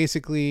 but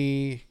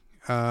basically,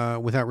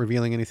 without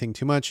revealing anything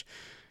too much,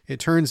 it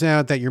turns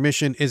out that your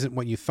mission isn't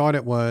what you thought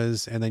it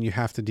was, and then you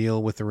have to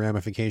deal with the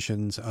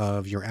ramifications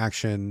of your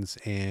actions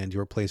and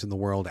your place in the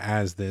world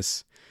as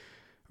this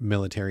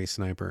military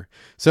sniper.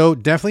 So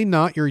definitely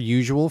not your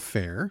usual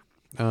fare.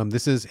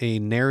 This is a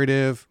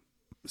narrative,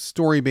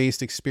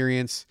 story-based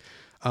experience.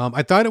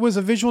 I thought it was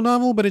a visual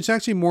novel, but it's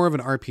actually more of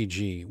an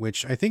RPG,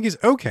 which I think is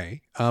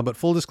okay. But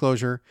full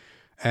disclosure,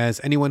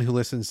 as anyone who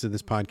listens to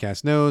this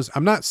podcast knows,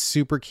 I'm not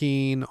super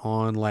keen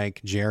on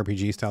like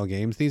JRPG style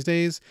games these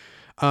days.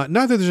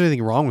 Not that there's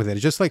anything wrong with it.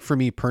 It's just like for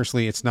me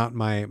personally, it's not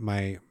my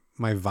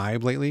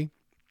vibe lately.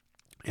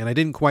 And I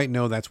didn't quite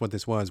know that's what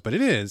this was, but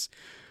it is.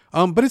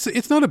 But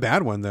it's not a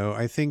bad one though.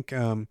 I think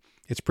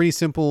it's pretty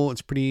simple.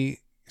 It's pretty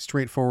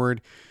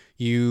straightforward.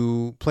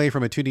 You play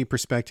from a 2D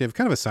perspective,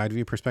 kind of a side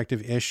view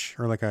perspective-ish,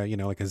 or like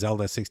a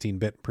Zelda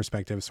 16-bit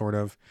perspective, sort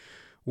of,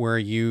 where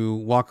you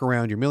walk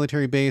around your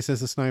military base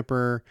as a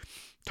sniper,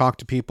 talk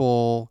to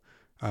people,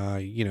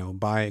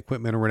 buy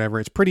equipment or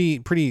whatever. It's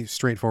pretty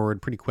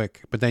straightforward, pretty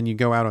quick. But then you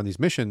go out on these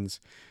missions,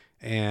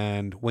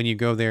 and when you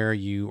go there,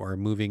 you are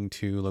moving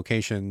to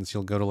locations.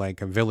 You'll go to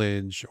like a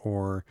village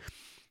or,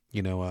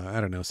 I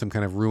don't know, some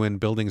kind of ruined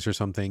buildings or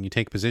something. You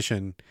take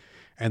position,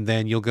 and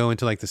then you'll go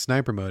into like the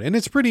sniper mode. And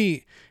it's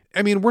pretty,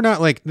 we're not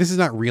like, this is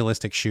not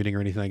realistic shooting or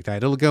anything like that.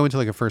 It'll go into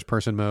like a first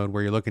person mode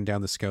where you're looking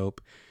down the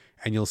scope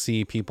and you'll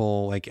see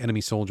people like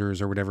enemy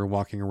soldiers or whatever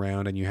walking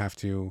around, and you have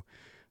to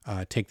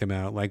take them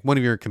out. Like one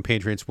of your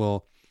compatriots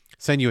will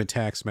send you a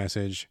text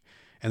message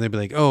and they'll be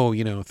like, oh,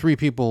 3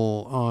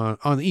 people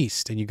on the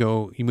east, and you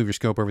move your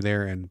scope over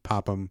there and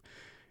pop them.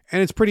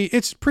 And it's pretty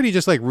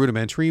just like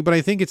rudimentary, but I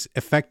think it's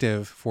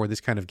effective for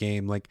this kind of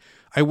game. Like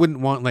I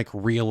wouldn't want like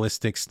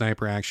realistic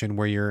sniper action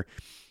where you're,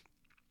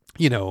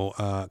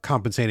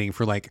 compensating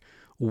for like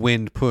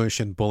wind push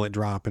and bullet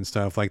drop and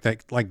stuff like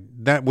that. Like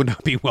that would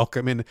not be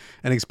welcome in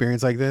an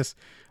experience like this.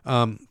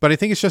 But I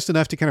think it's just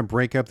enough to kind of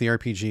break up the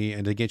RPG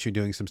and to get you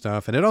doing some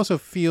stuff. And it also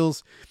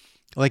feels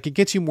like it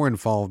gets you more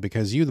involved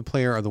because you, the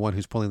player, are the one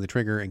who's pulling the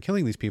trigger and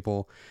killing these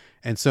people.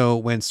 And so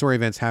when story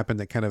events happen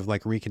that kind of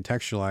like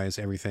recontextualize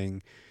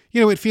everything,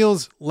 it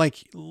feels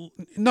like,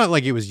 not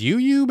like it was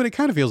you, but it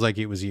kind of feels like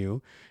it was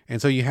you.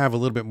 And so you have a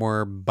little bit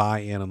more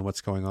buy-in on what's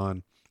going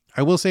on.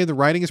 I will say the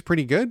writing is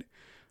pretty good.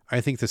 I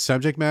think the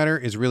subject matter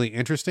is really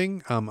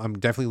interesting. I'm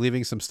definitely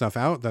leaving some stuff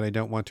out that I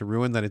don't want to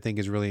ruin that I think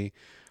is really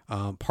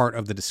part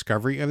of the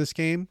discovery of this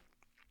game.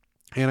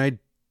 And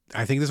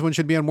I think this one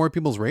should be on more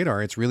people's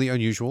radar. It's really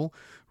unusual,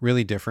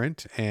 really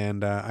different,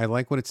 and I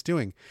like what it's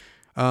doing.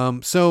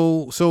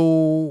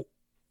 So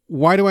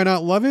why do I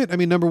not love it?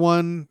 Number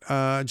one,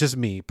 just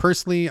me.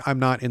 Personally, I'm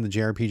not in the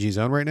JRPG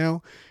zone right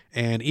now.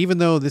 And even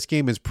though this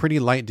game is pretty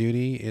light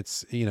duty,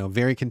 it's,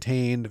 very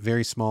contained,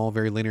 very small,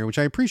 very linear, which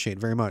I appreciate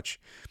very much.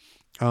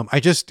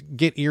 I just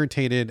get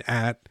irritated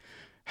at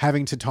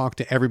having to talk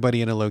to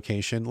everybody in a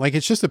location. Like,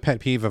 it's just a pet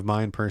peeve of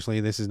mine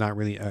personally. This is not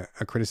really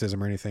a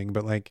criticism or anything,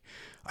 but like,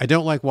 I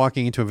don't like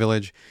walking into a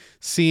village,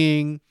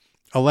 seeing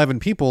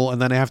 11 people,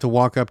 and then I have to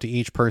walk up to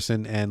each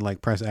person and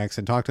like press X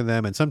and talk to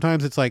them. And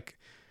sometimes it's like,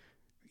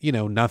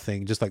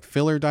 nothing, just like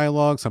filler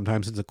dialogue.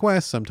 Sometimes it's a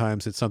quest.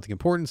 Sometimes it's something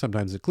important.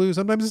 Sometimes it's a clue.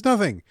 Sometimes it's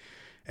nothing.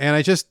 And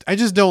I just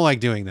don't like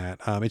doing that.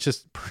 It's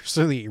just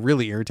personally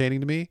really irritating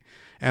to me.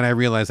 And I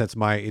realize that's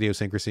my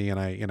idiosyncrasy. And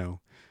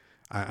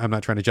I'm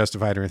not trying to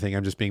justify it or anything.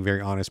 I'm just being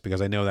very honest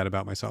because I know that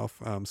about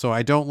myself. So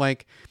I don't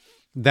like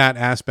that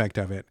aspect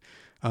of it.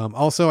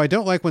 Also, I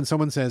don't like when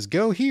someone says,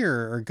 go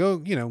here or go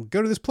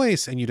to this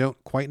place, and you don't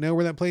quite know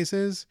where that place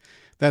is.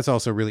 That's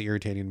also really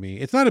irritating to me.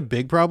 It's not a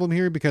big problem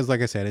here because,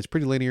 like I said, it's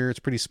pretty linear. It's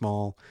pretty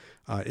small.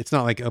 It's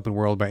not like open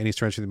world by any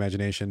stretch of the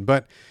imagination.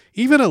 But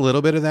even a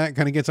little bit of that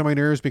kind of gets on my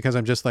nerves because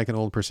I'm just like an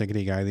old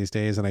persnickety guy these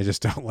days, and I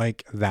just don't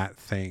like that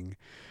thing.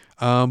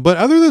 But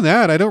other than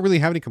that, I don't really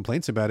have any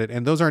complaints about it.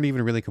 And those aren't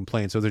even really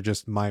complaints. Those are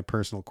just my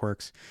personal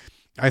quirks.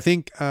 I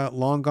think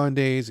Long Gone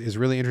Days is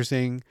really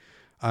interesting.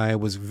 I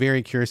was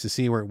very curious to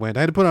see where it went.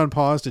 I had to put it on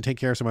pause to take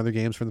care of some other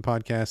games for the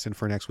podcast and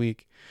for next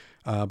week.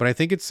 But I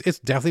think it's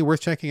definitely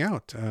worth checking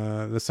out.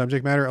 The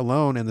subject matter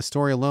alone and the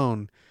story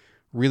alone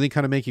really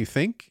kind of make you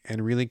think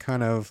and really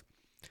kind of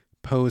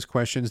pose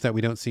questions that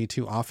we don't see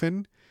too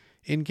often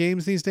in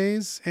games these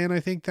days. And I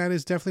think that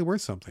is definitely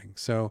worth something.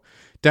 So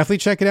definitely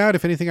check it out.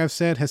 If anything I've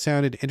said has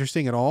sounded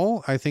interesting at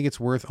all, I think it's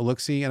worth a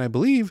look-see. And I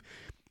believe,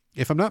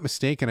 if I'm not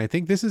mistaken, I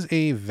think this is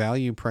a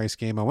value price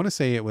game. I want to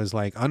say it was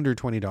like under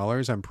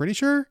 $20. I'm pretty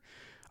sure.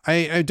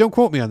 I don't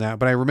quote me on that,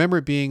 but I remember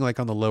it being like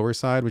on the lower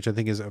side, which I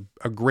think is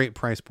a great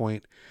price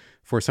point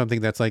for something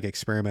that's like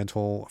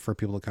experimental for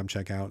people to come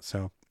check out.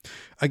 So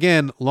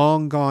again,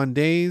 Long Gone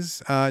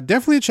Days,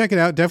 definitely check it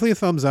out. Definitely a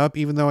thumbs up,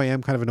 even though I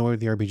am kind of annoyed with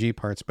the RPG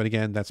parts. But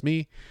again, that's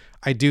me.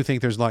 I do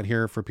think there's a lot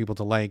here for people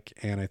to like.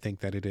 And I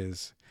think that it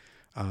is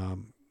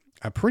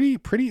a pretty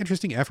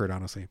interesting effort,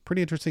 honestly.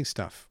 Pretty interesting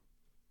stuff.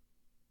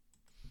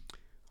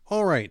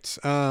 All right,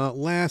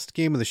 last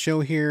game of the show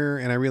here,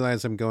 and I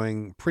realize I'm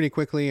going pretty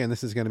quickly, and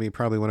this is going to be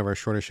probably one of our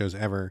shortest shows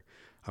ever.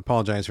 I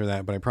apologize for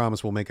that, but I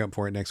promise we'll make up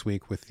for it next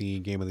week with the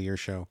Game of the Year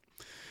show.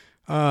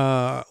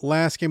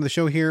 Last game of the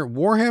show here,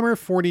 Warhammer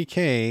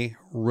 40k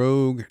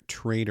Rogue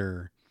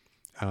Trader.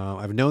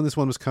 I've known this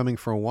one was coming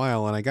for a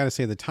while, and I got to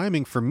say the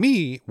timing for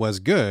me was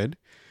good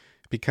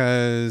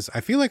because I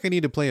feel like I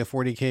need to play a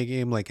 40k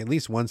game like at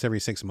least once every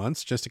 6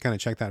 months just to kind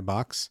of check that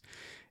box.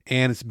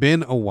 And it's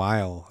been a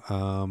while.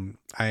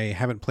 I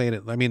haven't played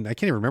it. I mean, I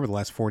can't even remember the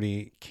last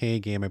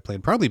 40k game I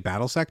played. Probably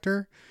Battle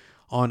Sector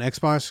on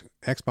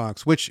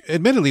Xbox, which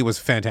admittedly was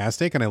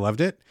fantastic and I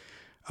loved it.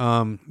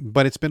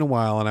 But it's been a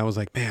while and I was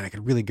like, man, I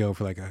could really go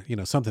for like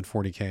a, something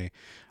 40k.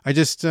 I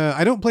just,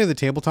 I don't play the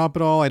tabletop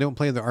at all. I don't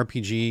play the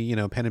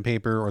RPG, pen and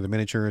paper or the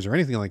miniatures or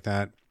anything like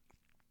that.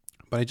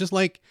 But I just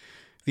like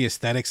the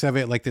aesthetics of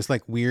it. Like this,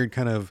 like weird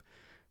kind of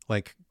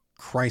like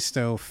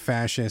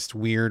Christo-fascist,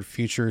 weird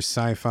future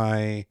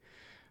sci-fi,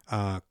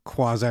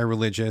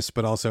 quasi-religious,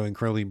 but also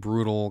incredibly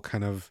brutal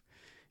kind of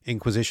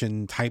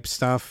Inquisition type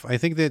stuff. I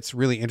think that's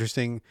really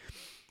interesting.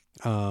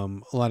 A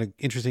lot of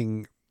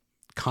interesting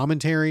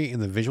commentary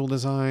in the visual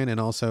design and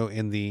also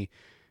in the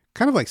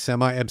kind of like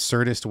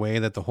semi-absurdist way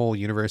that the whole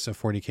universe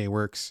of 40k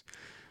works.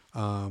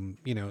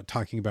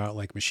 Talking about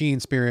like machine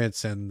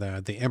spirits and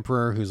the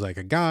emperor who's like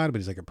a god, but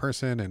he's like a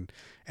person, and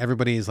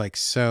everybody is like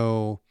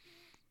so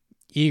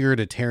eager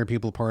to tear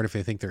people apart if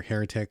they think they're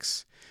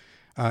heretics.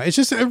 It's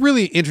just a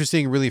really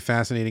interesting, really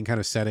fascinating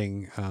kind of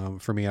setting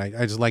for me.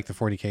 I just like the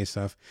 40k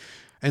stuff.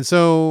 And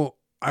so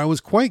I was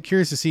quite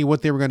curious to see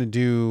what they were going to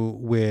do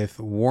with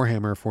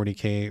Warhammer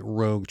 40k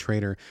Rogue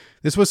Trader.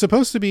 This was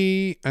supposed to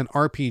be an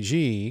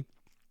RPG,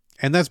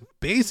 and that's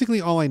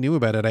basically all I knew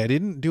about it. I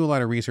didn't do a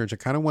lot of research. I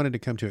kind of wanted to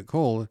come to it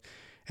cold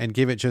and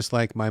give it just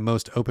like my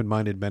most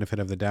open-minded benefit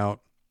of the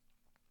doubt.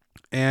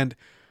 And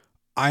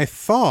I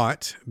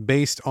thought,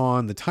 based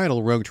on the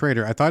title Rogue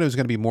Trader, I thought it was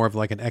going to be more of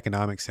like an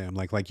economic sim,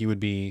 like you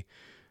would be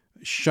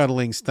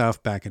shuttling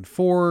stuff back and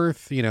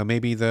forth.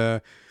 Maybe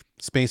the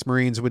Space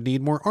Marines would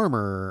need more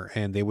armor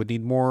and they would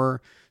need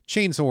more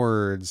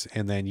chainswords,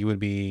 and then you would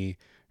be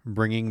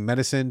bringing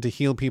medicine to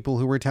heal people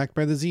who were attacked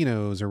by the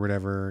Xenos or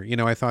whatever.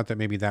 I thought that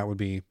maybe that would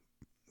be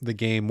the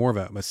game, more of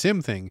a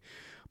sim thing,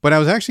 but I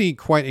was actually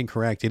quite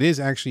incorrect. It is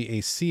actually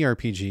a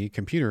CRPG,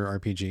 computer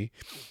RPG,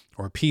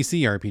 or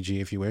PC RPG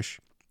if you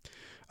wish.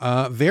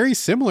 Very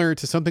similar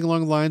to something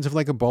along the lines of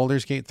like a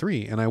Baldur's Gate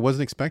 3, and I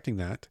wasn't expecting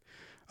that.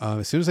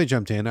 As soon as I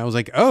jumped in, I was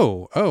like,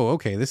 oh,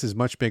 okay, this is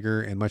much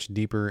bigger and much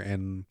deeper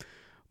and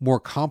more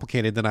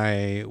complicated than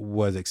I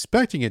was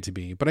expecting it to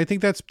be. But I think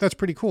that's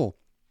pretty cool.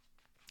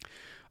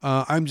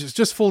 I'm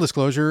just full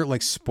disclosure,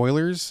 like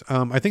spoilers.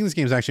 I think this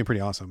game is actually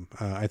pretty awesome.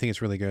 I think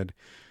it's really good.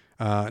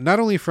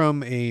 Not only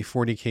from a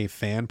 40k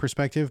fan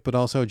perspective, but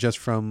also just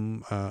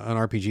from an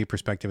RPG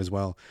perspective as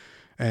well.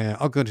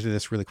 I'll go into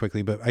this really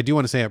quickly, but I do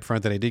want to say up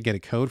front that I did get a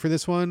code for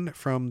this one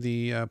from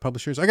the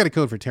publishers. I got a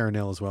code for Terra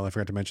as well. I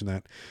forgot to mention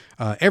that.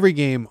 Every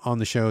game on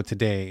the show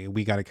today,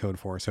 we got a code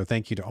for. So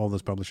thank you to all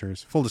those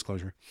publishers. Full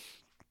disclosure.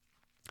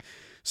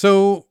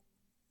 So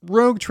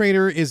Rogue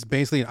Trader is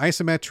basically an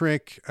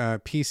isometric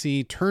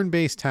PC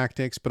turn-based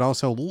tactics, but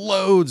also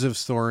loads of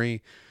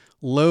story,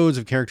 loads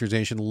of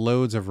characterization,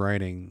 loads of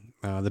writing.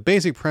 The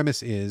basic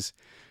premise is,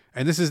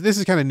 and this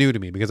is kind of new to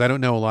me because I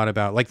don't know a lot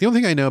about, like, the only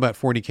thing I know about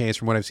 40k is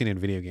from what I've seen in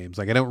video games.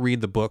 Like, I don't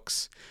read the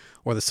books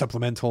or the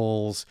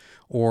supplementals,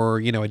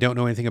 or, I don't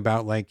know anything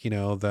about like,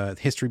 the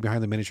history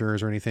behind the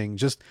miniatures or anything.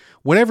 Just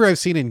whatever I've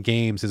seen in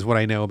games is what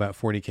I know about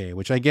 40k,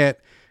 which I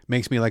get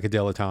makes me like a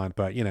dilettante,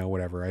 but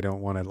whatever. I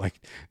don't want to like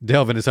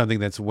delve into something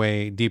that's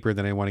way deeper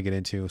than I want to get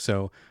into.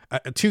 So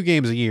 2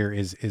 games a year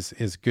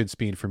is good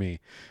speed for me.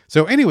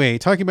 So anyway,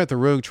 talking about the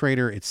Rogue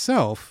Trader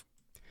itself,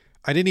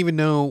 I didn't even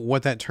know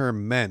what that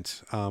term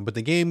meant, but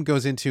the game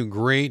goes into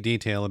great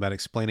detail about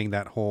explaining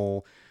that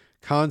whole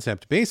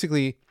concept.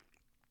 Basically,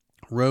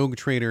 rogue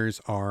traders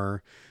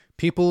are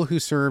people who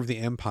serve the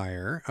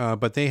Empire,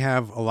 but they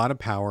have a lot of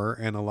power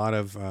and a lot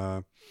of,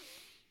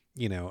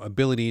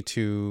 ability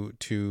to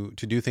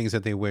do things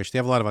that they wish. They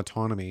have a lot of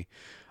autonomy.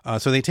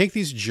 So they take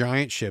these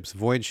giant ships,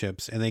 void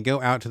ships, and they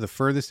go out to the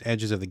furthest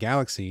edges of the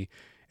galaxy,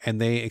 and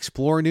they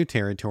explore new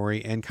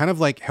territory and kind of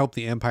like help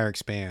the Empire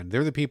expand.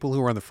 They're the people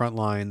who are on the front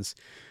lines,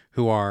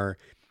 who are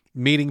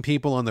meeting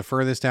people on the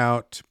furthest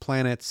out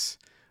planets,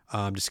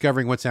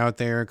 discovering what's out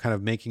there, kind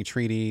of making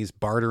treaties,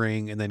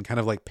 bartering, and then kind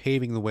of like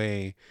paving the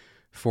way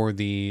for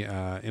the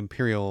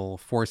Imperial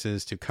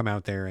forces to come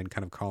out there and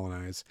kind of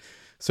colonize.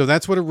 So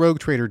that's what a rogue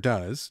trader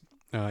does.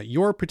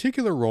 Your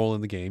particular role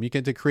in the game, you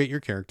get to create your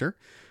character.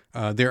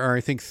 There are,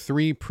 I think,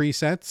 3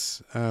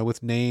 presets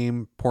with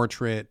name,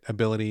 portrait,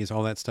 abilities,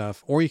 all that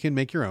stuff. Or you can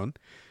make your own,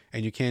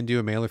 and you can do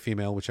a male or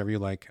female, whichever you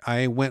like.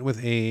 I went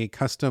with a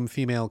custom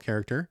female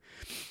character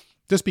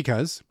just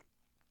because,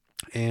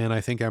 and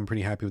I think I'm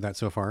pretty happy with that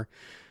so far.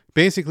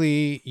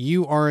 Basically,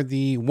 you are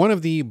one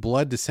of the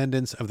blood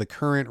descendants of the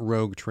current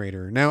rogue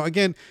trader. Now,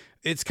 again,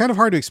 it's kind of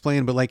hard to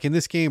explain, but like in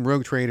this game,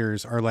 rogue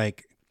traders are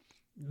like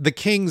the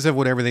kings of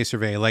whatever they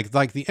survey. Like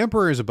the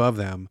Emperor is above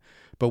them.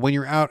 But when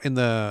you're out in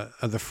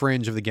the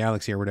fringe of the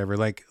galaxy or whatever,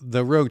 like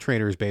the rogue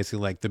trader is basically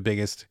like the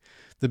biggest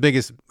the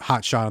biggest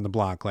hot shot on the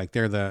block. Like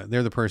they're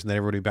the person that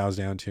everybody bows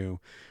down to.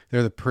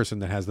 They're the person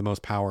that has the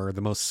most power,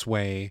 the most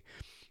sway,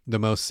 the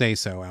most say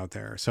so out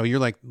there. So you're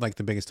like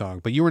the biggest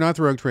dog. But you were not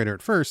the rogue trader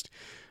at first.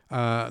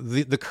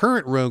 The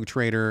current rogue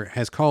trader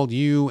has called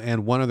you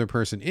and one other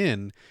person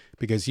in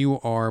because you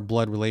are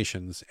blood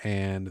relations,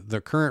 and the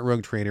current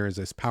rogue trader is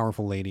this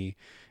powerful lady,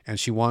 and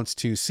she wants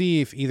to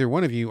see if either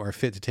one of you are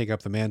fit to take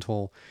up the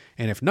mantle,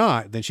 and if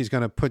not, then she's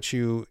going to put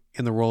you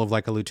in the role of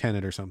like a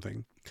lieutenant or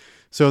something.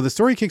 So the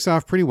story kicks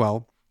off pretty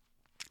well.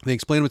 They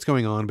explain what's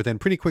going on, but then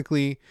pretty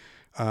quickly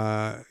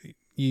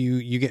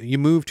you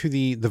move to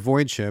the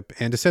void ship.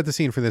 And to set the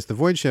scene for this, the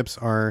void ships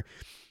are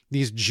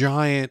these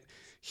giant,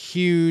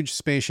 huge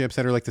spaceships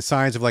that are like the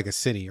size of like a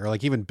city, or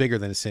like even bigger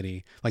than a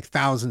city, like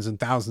thousands and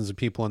thousands of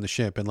people on the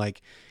ship. And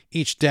like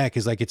each deck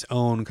is like its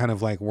own kind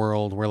of like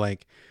world where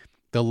like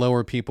the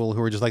lower people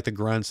who are just like the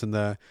grunts and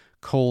the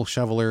coal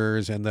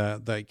shovelers and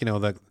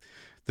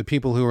the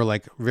people who are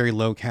like very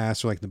low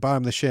caste are like the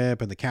bottom of the ship,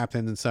 and the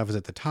captain and stuff is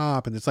at the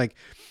top. And it's like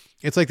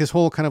this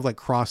whole kind of like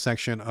cross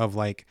section of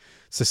like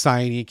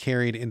society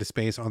carried into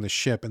space on the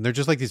ship. And they're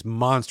just like these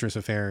monstrous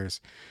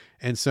affairs.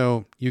 And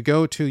so you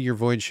go to your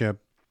void ship,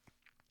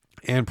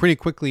 and pretty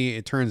quickly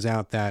it turns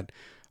out that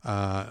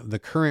the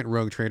current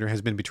rogue trader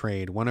has been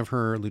betrayed. One of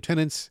her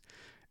lieutenants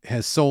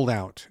has sold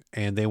out,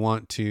 and they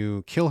want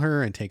to kill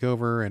her and take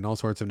over and all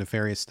sorts of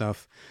nefarious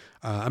stuff.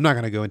 I'm not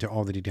going to go into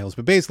all the details,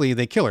 but basically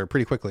they kill her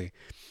pretty quickly.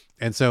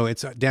 And so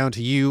it's down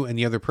to you and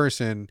the other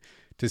person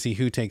to see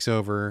who takes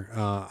over.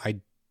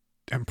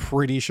 I'm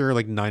pretty sure,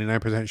 like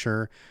 99%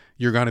 sure,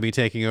 you're going to be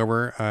taking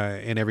over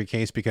in every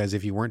case, because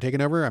if you weren't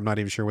taking over, I'm not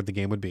even sure what the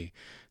game would be.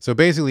 So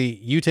basically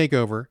you take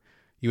over,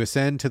 you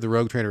ascend to the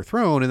rogue trader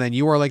throne, and then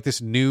you are like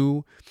this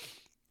new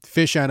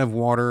fish out of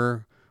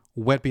water,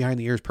 wet behind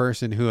the ears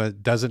person who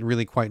doesn't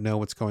really quite know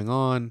what's going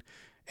on.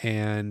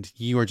 And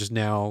you are just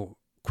now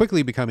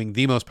quickly becoming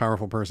the most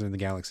powerful person in the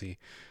galaxy.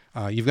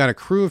 You've got a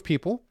crew of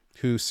people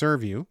who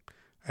serve you.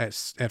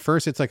 At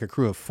first, it's like a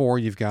crew of 4.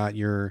 You've got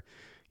your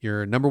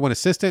number one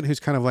assistant, who's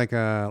kind of like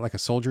a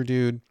soldier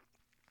dude.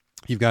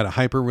 You've got a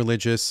hyper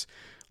religious,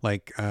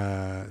 like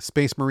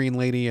space marine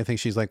lady. I think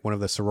she's like one of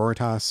the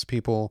sororitas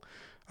people.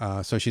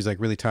 So she's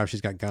like really tough.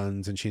 She's got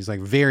guns, and she's like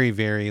very,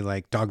 very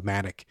like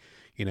dogmatic,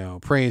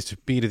 praise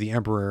be to the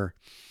emperor.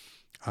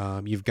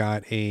 You've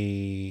got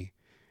a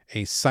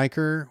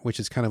psyker, which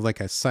is kind of like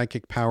a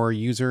psychic power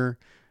user.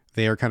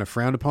 They are kind of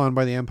frowned upon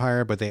by the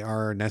empire, but they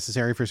are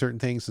necessary for certain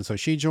things. And so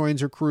she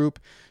joins her group.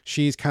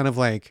 She's kind of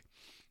like,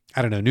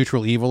 I don't know,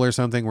 neutral evil or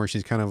something, where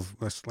she's kind of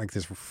like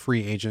this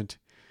free agent.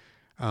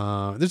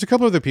 There's a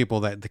couple other people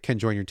that can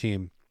join your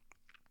team.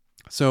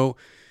 So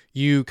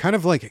you kind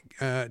of like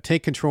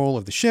take control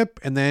of the ship,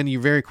 and then you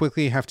very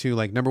quickly have to,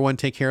 like, number one,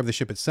 take care of the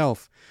ship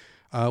itself,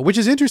 which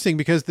is interesting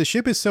because the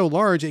ship is so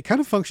large. It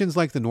kind of functions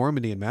like the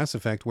Normandy in Mass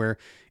Effect, where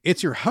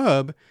it's your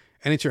hub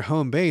and it's your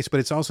home base, but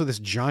it's also this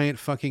giant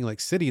fucking like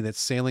city that's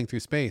sailing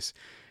through space.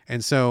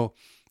 And so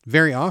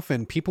very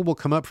often people will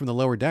come up from the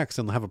lower decks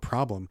and have a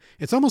problem.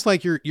 It's almost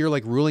like you're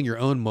like ruling your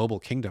own mobile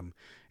kingdom.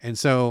 And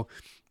so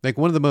like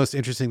one of the most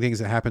interesting things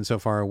that happened so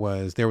far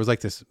was there was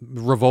like this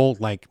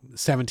revolt, like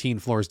 17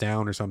 floors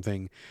down or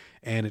something.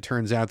 And it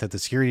turns out that the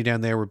security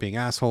down there were being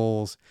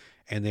assholes,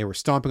 and they were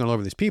stomping all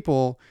over these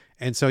people.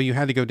 And so you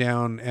had to go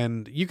down,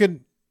 and you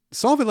could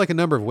solve it like a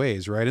number of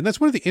ways, right? And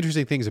that's one of the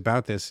interesting things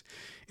about this,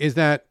 is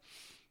that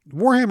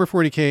Warhammer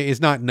 40K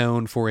is not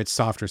known for its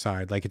softer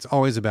side. Like, it's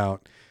always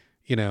about,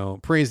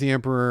 praise the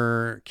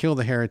emperor, kill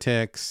the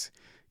heretics,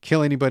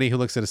 kill anybody who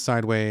looks at us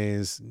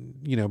sideways,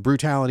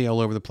 brutality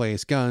all over the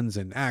place, guns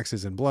and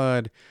axes and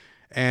blood.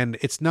 And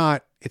it's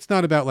not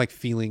about like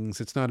feelings.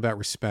 It's not about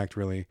respect,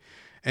 really.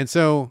 And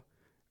so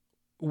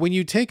when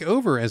you take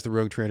over as the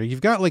rogue trader,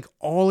 you've got like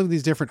all of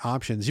these different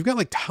options. You've got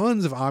like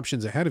tons of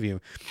options ahead of you.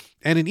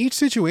 And in each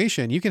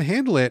situation, you can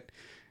handle it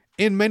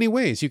in many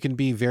ways. You can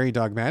be very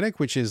dogmatic,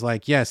 which is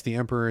like, yes, the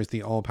emperor is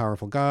the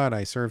all-powerful god.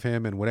 I serve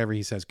him, and whatever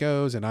he says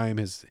goes, and I am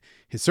his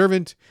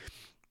servant.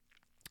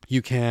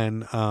 You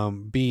can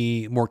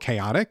be more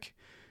chaotic,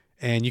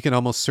 and you can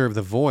almost serve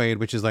the void,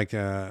 which is like,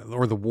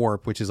 or the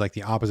warp, which is like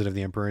the opposite of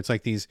the emperor. It's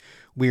like these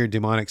weird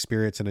demonic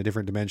spirits in a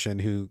different dimension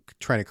who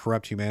try to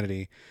corrupt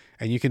humanity.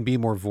 And you can be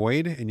more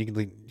void, and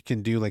you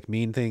can do like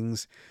mean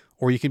things,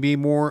 or you can be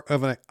more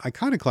of an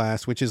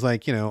iconoclast, which is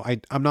like,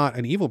 I'm not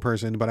an evil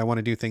person, but I want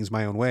to do things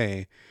my own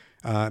way.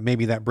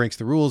 Maybe that breaks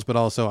the rules, but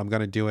also I'm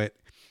going to do it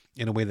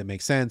in a way that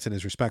makes sense and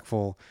is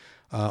respectful.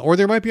 Or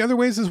there might be other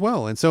ways as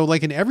well. And so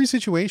like in every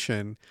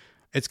situation,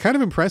 it's kind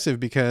of impressive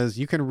because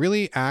you can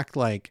really act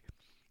like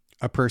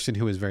a person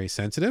who is very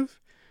sensitive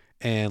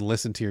and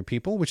listen to your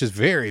people, which is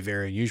very,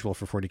 very unusual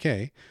for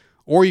 40K.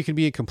 Or you can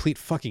be a complete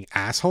fucking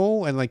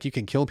asshole and like you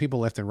can kill people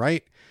left and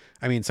right.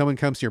 I mean, someone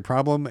comes to your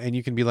problem and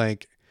you can be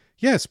like,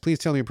 yes, please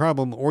tell me your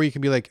problem. Or you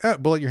can be like,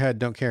 bullet your head,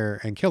 don't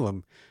care, and kill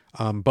them.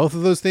 Both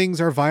of those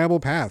things are viable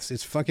paths.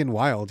 It's fucking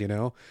wild,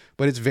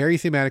 but it's very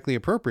thematically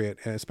appropriate,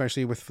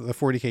 especially with the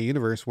 40K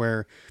universe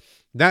where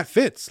that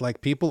fits.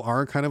 Like, people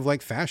are kind of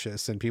like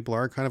fascists and people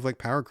are kind of like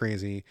power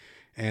crazy,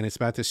 and it's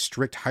about this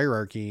strict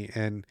hierarchy.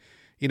 And,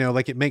 you know,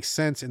 like it makes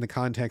sense in the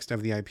context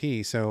of the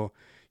IP. So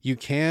you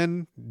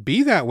can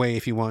be that way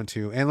if you want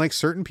to. And like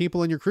certain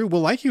people in your crew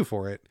will like you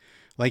for it.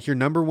 Like your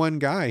number one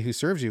guy who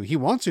serves you, he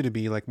wants you to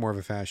be like more of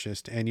a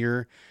fascist, and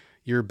your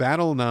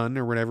battle nun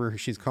or whatever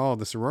she's called,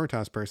 the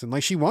sororitas person,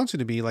 like she wants you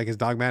to be like as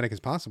dogmatic as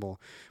possible.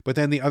 But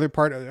then the other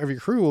part of your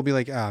crew will be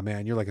like, ah,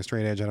 man, you're like a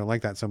straight edge. I don't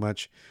like that so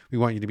much. We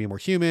want you to be more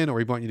human, or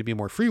we want you to be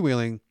more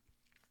freewheeling.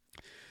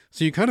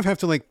 So you kind of have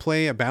to like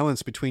play a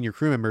balance between your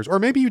crew members, or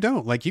maybe you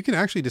don't. Like you can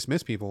actually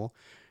dismiss people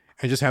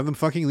and just have them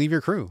fucking leave your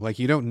crew. Like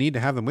you don't need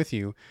to have them with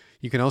you.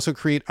 You can also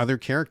create other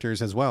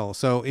characters as well.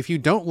 So if you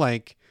don't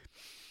like,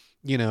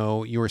 you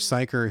know, your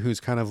psyker who's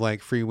kind of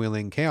like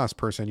freewheeling chaos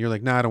person, you're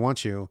like, nah, I don't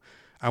want you.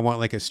 I want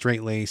like a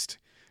straight laced,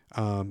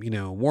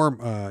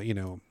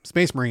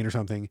 space marine or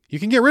something. You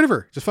can get rid of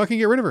her. Just fucking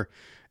get rid of her.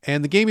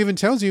 And the game even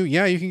tells you,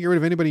 yeah, you can get rid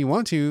of anybody you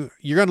want to.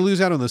 You're going to lose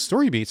out on the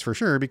story beats for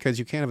sure, because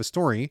you can't have a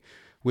story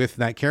with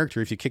that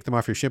character if you kick them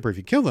off your ship or if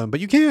you kill them, but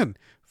you can.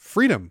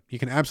 Freedom. You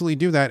can absolutely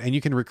do that. And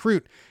you can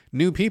recruit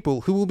new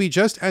people who will be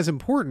just as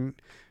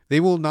important. They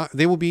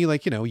will be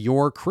like, you know,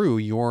 your crew,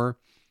 your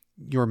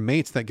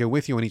mates that go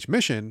with you on each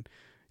mission.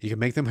 You can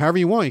make them however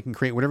you want. You can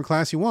create whatever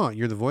class you want.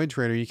 You're the Void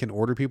Trader. You can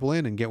order people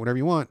in and get whatever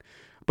you want,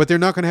 but they're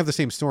not going to have the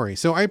same story.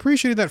 So I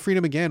appreciated that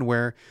freedom again,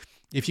 where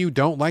if you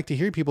don't like to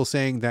hear people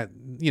saying that,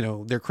 you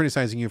know, they're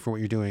criticizing you for what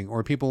you're doing,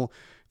 or people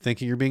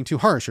thinking you're being too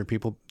harsh, or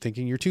people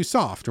thinking you're too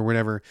soft or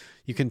whatever,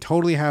 you can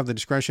totally have the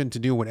discretion to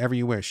do whatever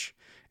you wish.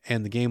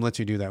 And the game lets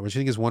you do that, which I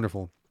think is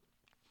wonderful.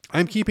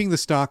 I'm keeping the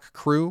stock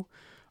crew.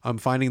 I'm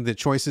finding the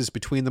choices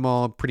between them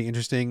all pretty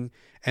interesting.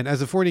 And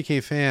as a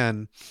 40K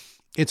fan,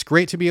 it's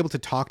great to be able to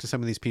talk to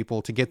some of these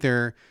people to get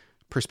their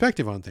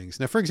perspective on things.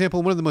 Now, for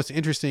example, one of the most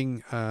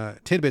interesting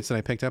tidbits that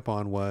I picked up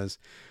on was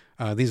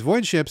these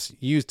void ships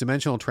use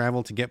dimensional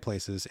travel to get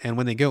places. And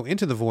when they go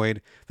into the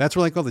void, that's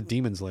where like all the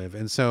demons live.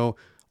 And so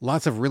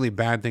lots of really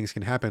bad things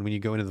can happen when you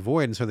go into the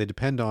void. And so they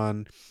depend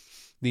on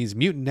these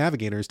mutant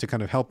navigators to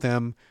kind of help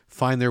them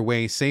find their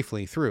way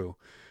safely through.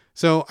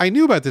 So I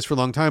knew about this for a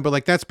long time, but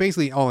like that's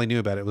basically all I knew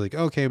about it. It was like,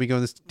 okay, we go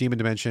in this demon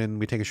dimension,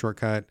 we take a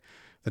shortcut.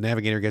 The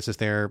navigator gets us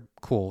there.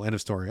 Cool. End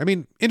of story. I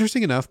mean,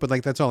 interesting enough, but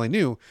like, that's all I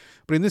knew.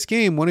 But in this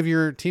game, one of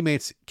your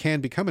teammates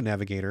can become a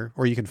navigator,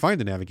 or you can find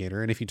a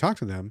navigator. And if you talk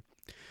to them,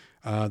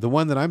 the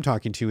one that I'm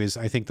talking to is,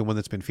 I think, the one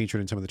that's been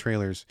featured in some of the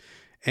trailers.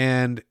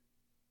 And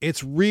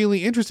it's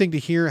really interesting to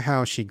hear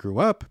how she grew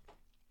up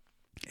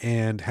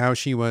and how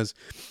she was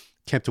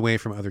kept away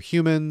from other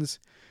humans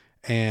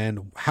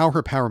and how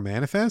her power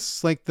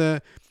manifests. Like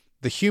the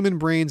human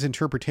brain's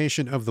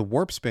interpretation of the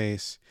warp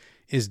space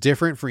is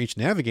different for each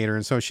navigator.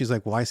 And so she's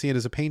like, well, I see it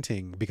as a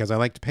painting because I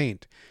like to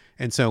paint.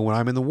 And so when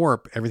I'm in the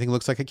warp, everything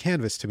looks like a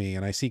canvas to me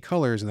and I see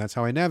colors, and that's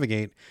how I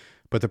navigate.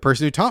 But the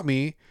person who taught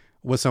me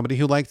was somebody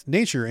who liked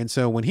nature. And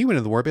so when he went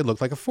into the warp, it looked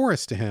like a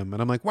forest to him.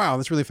 And I'm like, wow,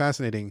 that's really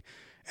fascinating.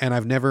 And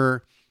I've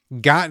never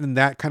gotten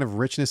that kind of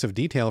richness of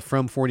detail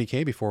from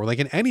 40K before, like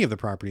in any of the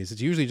properties. It's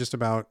usually just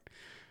about,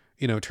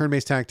 you know,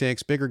 turn-based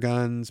tactics, bigger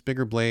guns,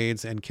 bigger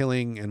blades, and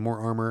killing and more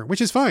armor,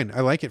 which is fine. I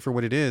like it for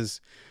what it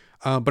is.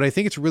 But I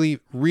think it's really,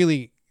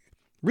 really,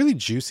 really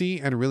juicy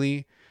and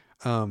really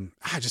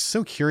just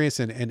so curious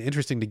and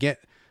interesting to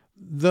get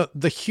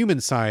the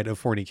human side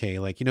of 40K.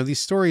 Like, you know, these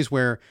stories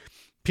where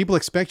people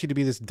expect you to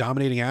be this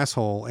dominating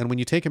asshole. And when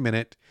you take a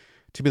minute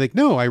to be like,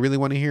 no, I really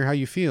want to hear how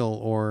you feel,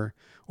 or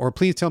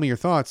please tell me your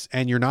thoughts,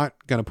 and you're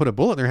not going to put a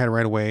bullet in their head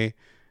right away,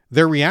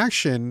 their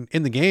reaction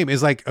in the game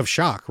is like of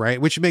shock, right?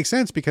 Which makes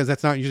sense because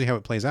that's not usually how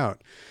it plays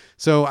out.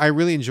 So I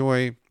really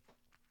enjoy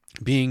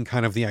being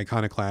kind of the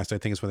iconoclast, I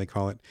think is what they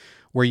call it,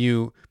 where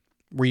you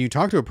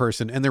talk to a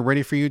person and they're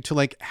ready for you to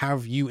like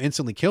have you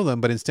instantly kill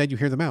them, but instead you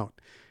hear them out,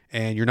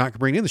 and you're not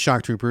bringing in the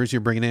shock troopers.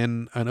 You're bringing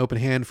in an open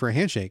hand for a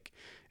handshake,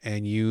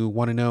 and you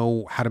want to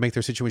know how to make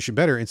their situation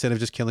better instead of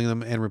just killing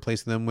them and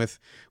replacing them with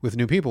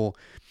new people.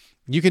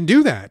 You can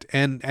do that.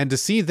 And to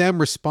see them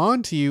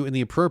respond to you in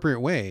the appropriate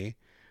way,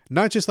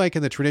 not just like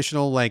in the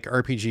traditional like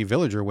RPG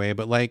villager way,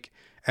 but like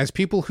as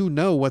people who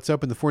know what's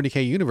up in the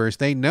 40K universe,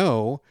 they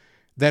know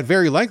that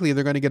very likely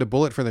they're going to get a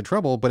bullet for their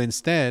trouble, but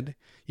instead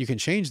you can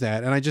change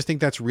that. And I just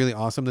think that's really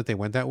awesome that they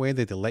went that way,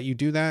 that they let you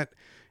do that,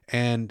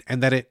 and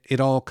that it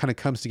all kind of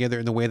comes together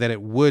in the way that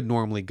it would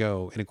normally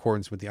go in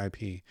accordance with the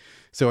IP.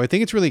 So I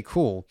think it's really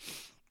cool.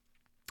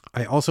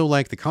 I also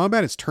like the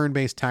combat. It's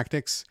turn-based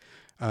tactics,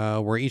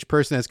 where each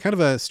person has kind of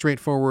a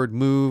straightforward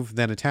move,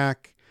 then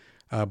attack.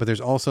 But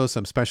there's also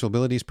some special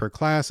abilities per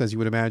class, as you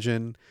would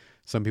imagine.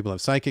 Some people have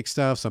psychic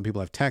stuff. Some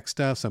people have tech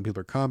stuff. Some people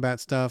are combat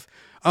stuff.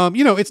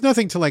 You know, it's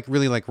nothing to like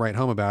really like write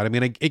home about. I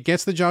mean, it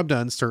gets the job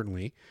done.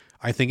 Certainly.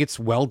 I think it's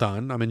well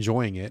done. I'm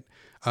enjoying it.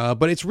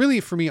 But it's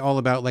really for me all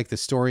about like the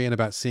story and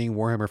about seeing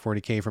Warhammer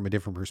 40K from a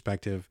different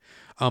perspective.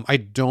 I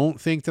don't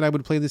think that I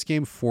would play this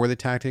game for the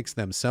tactics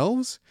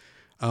themselves.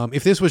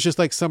 If this was just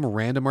like some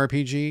random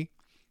RPG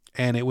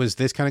and it was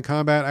this kind of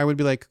combat, I would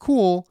be like,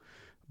 cool,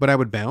 but I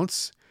would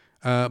bounce.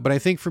 But I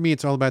think for me,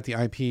 it's all about the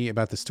IP,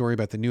 about the story,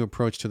 about the new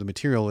approach to the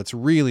material. It's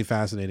really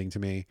fascinating to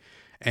me.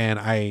 And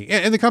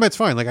the combat's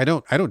fine. Like I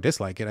don't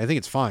dislike it. I think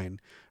it's fine,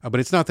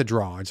 but it's not the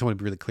draw. I just want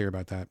to be really clear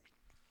about that.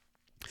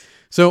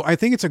 So I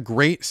think it's a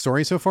great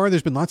story so far.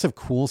 There's been lots of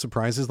cool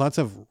surprises, lots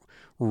of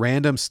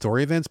random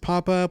story events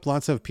pop up,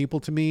 lots of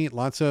people to meet,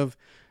 lots of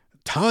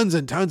tons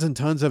and tons and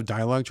tons of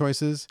dialogue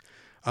choices.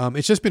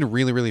 It's just been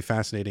really, really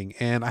fascinating.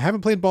 And I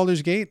haven't played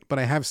Baldur's Gate, but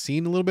I have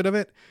seen a little bit of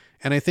it.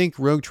 And I think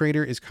Rogue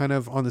Trader is kind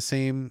of in the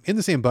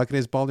same bucket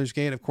as Baldur's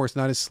Gate. Of course,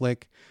 not as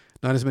slick,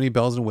 not as many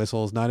bells and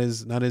whistles, not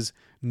as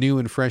new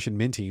and fresh and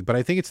minty, but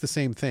I think it's the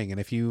same thing. And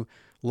if you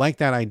like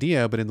that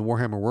idea, but in the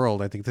Warhammer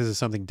world, I think this is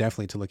something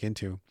definitely to look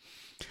into.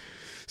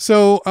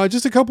 So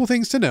just a couple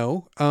things to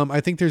know.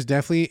 I think there's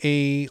definitely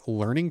a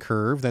learning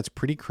curve that's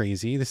pretty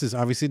crazy. This is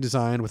obviously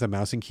designed with a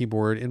mouse and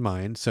keyboard in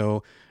mind.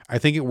 So I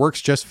think it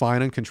works just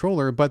fine on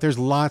controller, but there's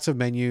lots of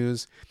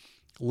menus,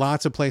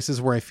 lots of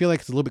places where I feel like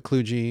it's a little bit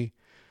kludgy.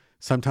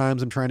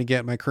 Sometimes I'm trying to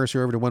get my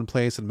cursor over to one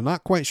place and I'm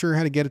not quite sure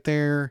how to get it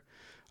there.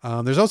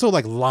 There's also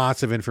like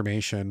lots of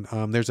information.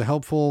 There's a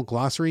helpful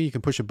glossary. You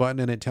can push a button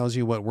and it tells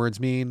you what words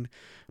mean.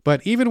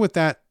 But even with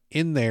that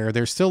in there,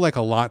 there's still like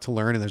a lot to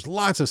learn, and there's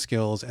lots of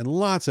skills and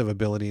lots of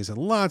abilities and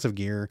lots of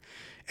gear.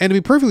 And to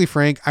be perfectly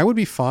frank, I would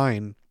be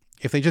fine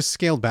if they just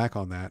scaled back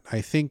on that.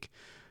 I think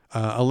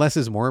a less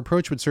is more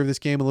approach would serve this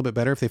game a little bit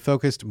better if they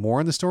focused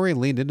more on the story and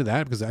leaned into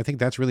that, because I think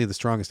that's really the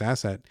strongest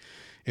asset.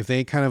 If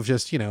they kind of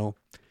just,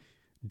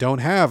 don't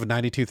have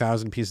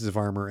 92,000 pieces of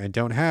armor and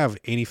don't have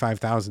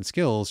 85,000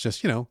 skills,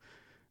 just,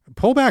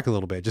 pull back a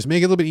little bit, just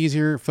make it a little bit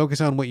easier,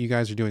 focus on what you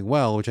guys are doing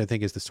well, which I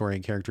think is the story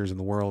and characters in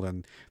the world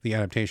and the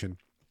adaptation.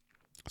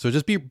 So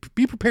just be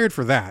prepared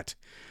for that.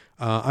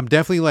 I'm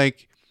definitely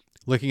like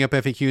looking up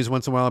FAQs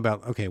once in a while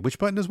about, okay, which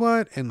button is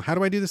what and how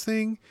do I do this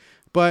thing?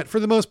 But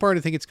for the most part,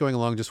 I think it's going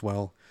along just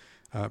well,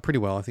 pretty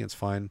well. I think it's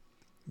fine.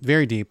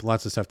 Very deep,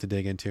 lots of stuff to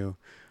dig into.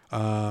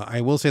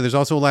 I will say there's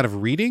also a lot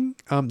of reading.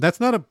 That's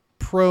not a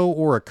pro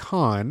or a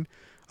con,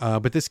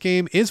 but this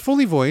game is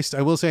fully voiced.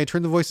 I will say I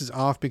turned the voices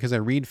off because I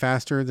read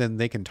faster than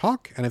they can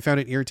talk, and I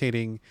found it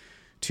irritating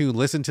to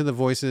listen to the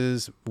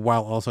voices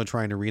while also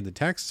trying to read the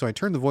text. So I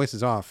turned the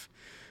voices off.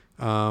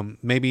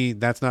 Maybe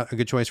that's not a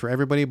good choice for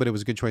everybody, but it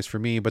was a good choice for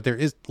me. But there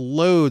is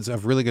loads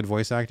of really good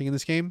voice acting in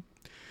this game.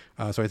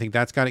 So I think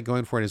that's got it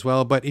going for it as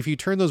well. But if you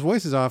turn those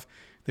voices off,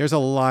 there's a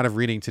lot of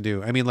reading to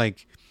do. I mean,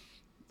 like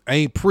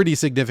a pretty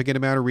significant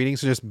amount of reading.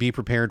 So just be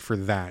prepared for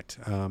that.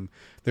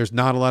 There's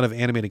not a lot of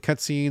animated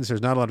cutscenes.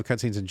 There's not a lot of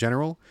cutscenes in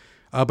general.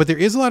 But there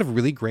is a lot of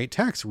really great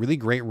text, really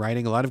great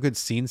writing, a lot of good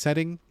scene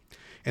setting.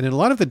 And in a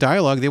lot of the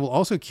dialogue, they will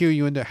also cue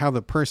you into how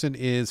the person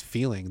is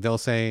feeling. They'll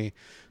say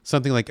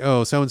something like,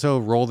 oh, so-and-so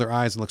rolled their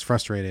eyes and looks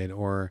frustrated,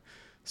 or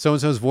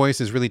so-and-so's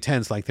voice is really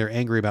tense, like they're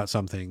angry about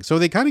something. So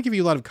they kind of give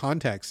you a lot of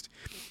context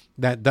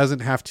that doesn't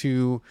have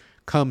to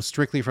come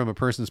strictly from a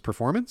person's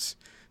performance.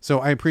 So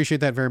I appreciate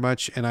that very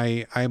much. And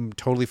I'm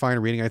totally fine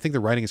reading. I think the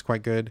writing is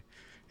quite good,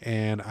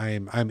 and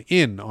I'm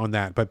in on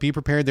that, but be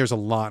prepared. There's a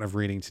lot of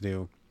reading to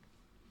do.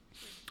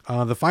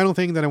 The final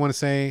thing that I want to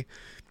say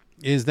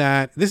is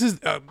that this is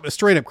a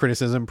straight up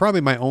criticism, probably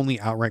my only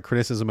outright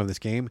criticism of this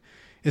game,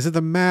 is that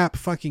the map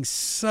fucking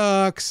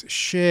sucks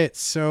shit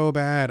so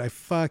bad. I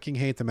fucking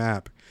hate the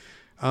map.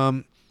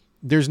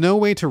 There's no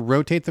way to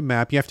rotate the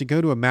map. You have to go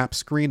to a map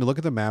screen to look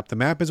at the map. The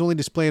map is only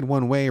displayed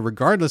one way,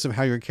 regardless of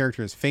how your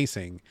character is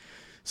facing.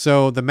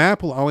 So the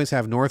map will always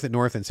have north and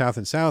north and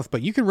south,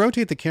 but you can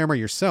rotate the camera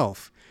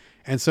yourself.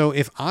 And so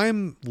if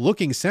I'm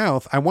looking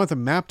south, I want the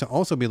map to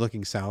also be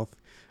looking south,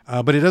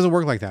 but it doesn't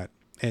work like that.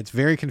 It's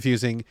very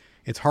confusing.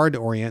 It's hard to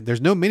orient.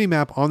 There's no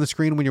mini-map on the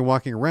screen when you're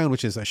walking around,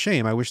 which is a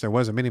shame. I wish there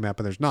was a mini-map,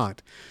 but there's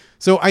not.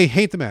 So I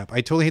hate the map.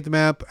 I totally hate the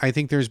map. I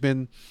think there's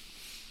been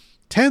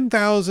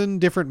 10,000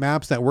 different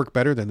maps that work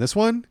better than this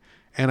one.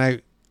 And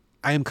I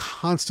am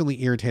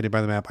constantly irritated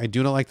by the map. I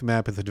do not like the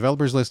map. If the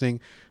developer's listening,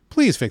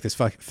 please fix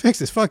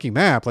this fucking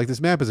map. Like,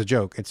 this map is a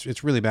joke.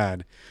 It's really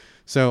bad.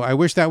 So I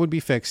wish that would be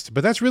fixed.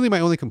 But that's really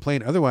my only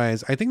complaint.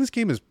 Otherwise, I think this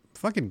game is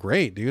fucking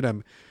great, dude.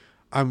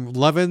 I'm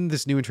loving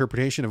this new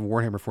interpretation of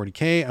Warhammer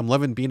 40K. I'm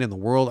loving being in the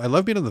world. I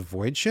love being on the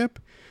Void ship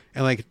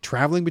and like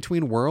traveling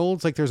between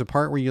worlds. Like there's a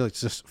part where you like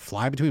just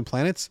fly between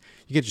planets.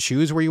 You get to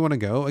choose where you want to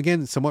go.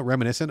 Again, somewhat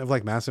reminiscent of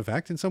like Mass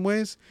Effect in some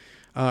ways,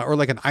 or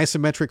like an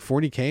isometric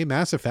 40K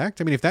Mass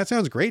Effect. I mean, if that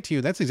sounds great to you,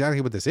 that's exactly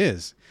what this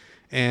is.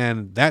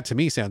 And that to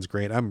me sounds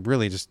great. I'm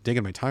really just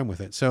digging my time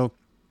with it. So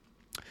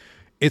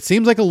it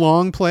seems like a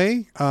long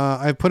play.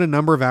 I've put a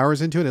number of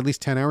hours into it, at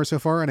least 10 hours so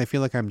far, and I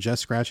feel like I'm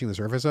just scratching the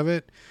surface of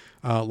it.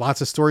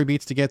 Lots of story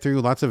beats to get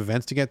through, lots of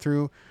events to get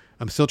through.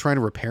 I'm still trying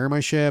to repair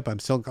my ship. I'm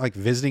still like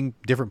visiting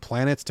different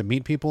planets to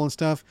meet people and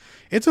stuff.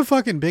 It's a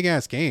fucking big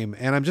ass game,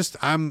 and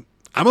I'm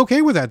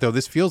okay with that though.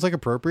 This feels like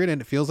appropriate,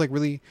 and it feels like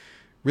really,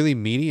 really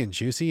meaty and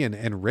juicy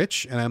and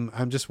rich, and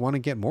I'm just want to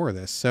get more of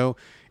this. So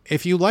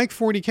if you like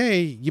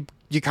 40K,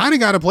 you kind of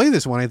got to play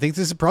this one. I think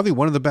this is probably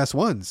one of the best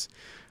ones.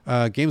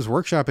 Games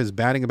Workshop is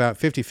batting about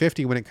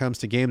 50-50 when it comes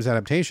to games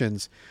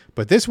adaptations,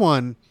 but this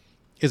one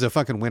is a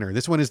fucking winner.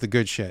 This one is the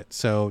good shit.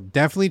 So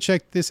definitely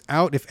check this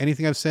out if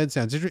anything I've said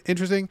sounds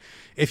interesting.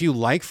 If you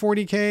like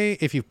 40K,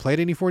 if you've played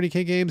any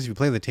 40K games, if you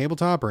play the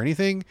tabletop or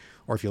anything,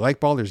 or if you like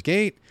Baldur's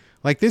Gate,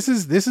 like this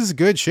is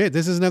good shit.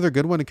 This is another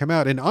good one to come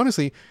out. And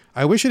honestly,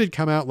 I wish it had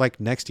come out like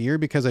next year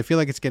because I feel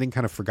like it's getting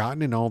kind of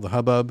forgotten in all the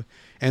hubbub,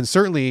 and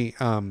certainly,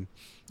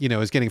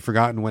 is getting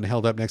forgotten when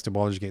held up next to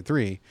Baldur's Gate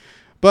 3.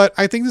 But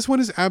I think this one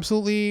is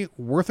absolutely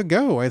worth a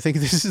go. I think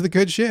this is the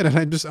good shit, and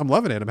I'm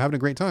loving it. I'm having a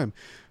great time.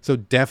 So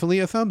definitely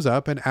a thumbs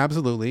up, and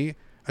absolutely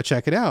a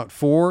check it out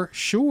for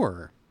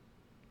sure.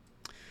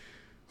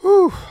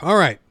 Whew. All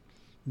right.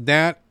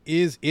 That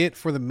is it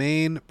for the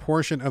main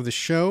portion of the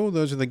show.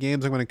 Those are the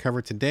games I'm going to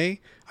cover today.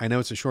 I know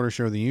it's a shorter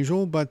show than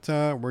usual, but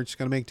we're just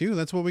going to make do.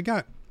 That's what we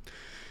got.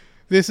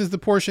 This is the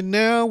portion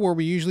now where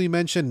we usually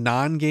mention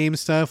non-game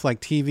stuff like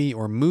TV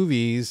or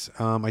movies.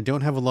 I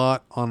don't have a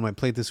lot on my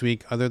plate this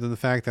week other than the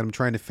fact that I'm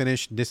trying to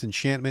finish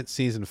Disenchantment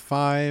Season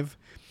 5.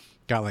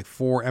 Got like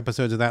 4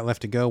 episodes of that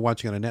left to go,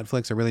 watching on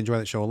Netflix. I really enjoy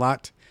that show a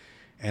lot,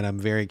 and I'm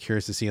very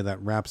curious to see how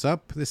that wraps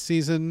up this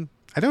season.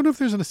 I don't know if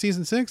there's a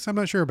Season 6. I'm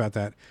not sure about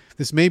that.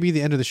 This may be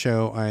the end of the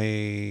show. I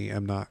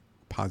am not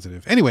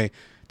positive. Anyway,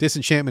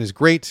 Disenchantment is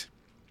great.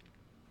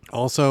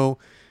 Also,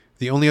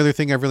 the only other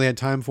thing I've really had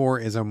time for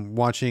is I'm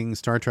watching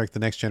Star Trek The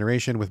Next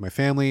Generation with my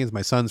family. It's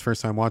my son's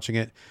first time watching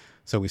it.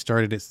 So we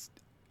started at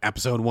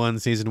episode 1,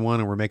 season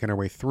 1, and we're making our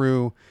way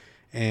through.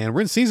 And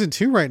we're in season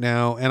 2 right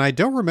now. And I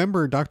don't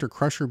remember Dr.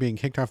 Crusher being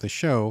kicked off the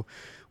show.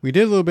 We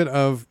did a little bit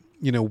of,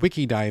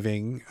 wiki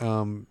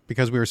diving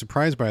because we were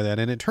surprised by that.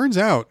 And it turns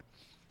out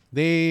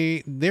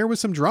there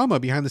was some drama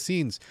behind the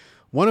scenes.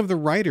 One of the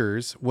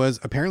writers was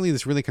apparently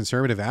this really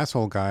conservative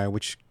asshole guy,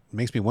 which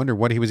makes me wonder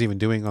what he was even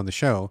doing on the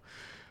show.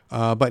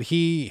 But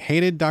he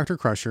hated Dr.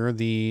 Crusher.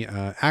 The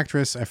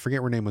actress, I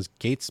forget what her name was,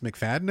 Gates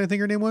McFadden, I think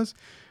her name was.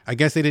 I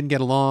guess they didn't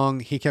get along.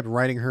 He kept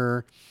writing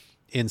her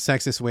in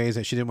sexist ways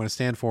that she didn't want to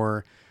stand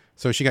for.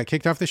 So she got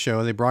kicked off the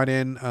show. They brought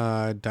in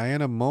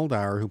Diana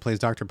Muldaur, who plays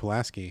Dr.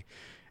 Pulaski.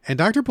 And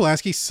Dr.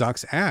 Pulaski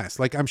sucks ass.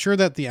 Like, I'm sure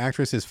that the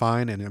actress is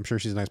fine, and I'm sure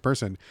she's a nice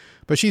person.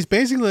 But she's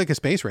basically like a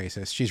space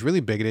racist. She's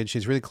really bigoted.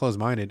 She's really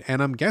closed-minded.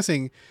 And I'm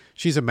guessing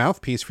she's a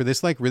mouthpiece for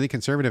this, like, really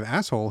conservative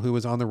asshole who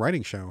was on the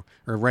writing show,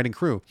 or writing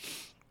crew.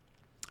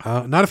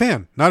 Not a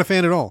fan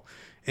at all.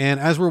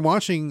 And as we're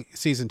watching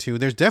season 2,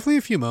 there's definitely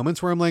a few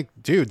moments where I'm like,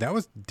 dude, that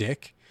was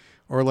dick.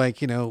 Or like,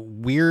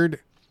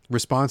 weird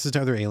responses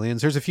to other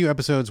aliens. There's a few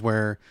episodes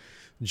where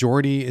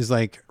Geordi is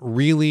like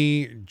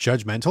really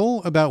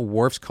judgmental about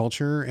Worf's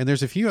culture. And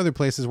there's a few other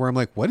places where I'm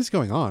like, what is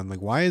going on?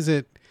 Like, why is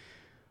it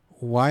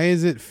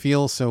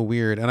feel so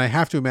weird? And I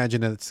have to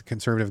imagine that it's the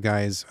conservative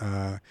guy's,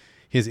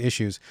 his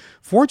issues.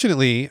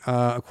 Fortunately,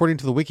 according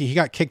to the wiki, he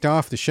got kicked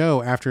off the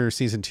show after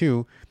season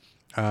 2.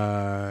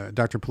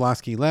 Dr.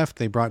 Pulaski left.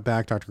 They brought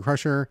back Dr.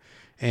 Crusher,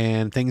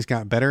 and things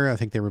got better. I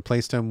think they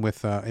replaced him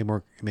with a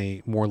more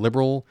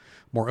liberal,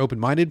 more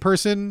open-minded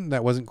person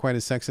that wasn't quite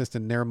as sexist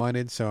and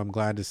narrow-minded. So I'm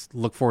glad to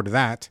look forward to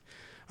that.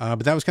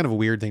 But that was kind of a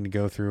weird thing to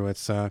go through.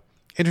 It's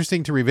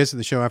interesting to revisit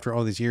the show after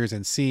all these years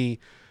and see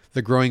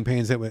the growing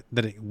pains that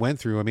it went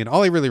through. I mean,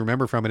 all I really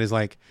remember from it is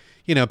like,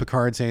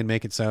 Picard saying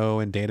 "make it so"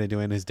 and Data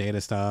doing his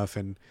Data stuff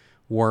and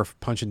Worf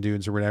punching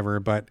dudes or whatever.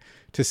 But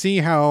to see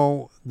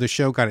how the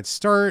show got its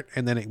start,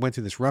 and then it went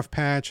through this rough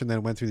patch, and then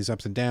it went through these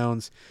ups and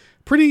downs,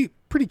 pretty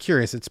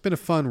curious. It's been a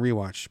fun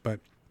rewatch.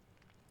 But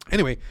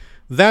anyway,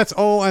 that's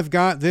all I've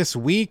got this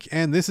week,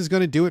 and this is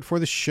going to do it for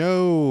the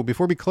show.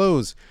 Before we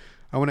close,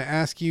 I want to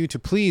ask you to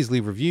please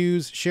leave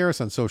reviews, share us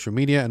on social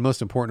media, and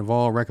most important of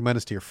all, recommend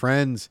us to your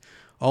friends.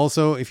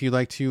 Also, if you'd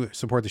like to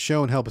support the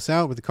show and help us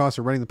out with the cost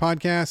of running the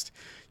podcast,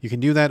 you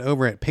can do that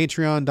over at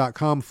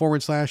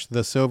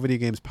patreon.com/the So Video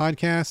Games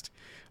Podcast.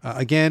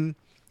 Again,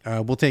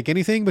 we'll take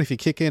anything, but if you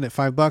kick in at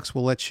 $5,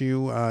 we'll let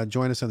you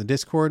join us on the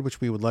Discord, which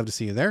we would love to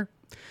see you there.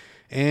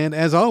 And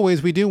as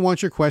always, we do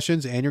want your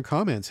questions and your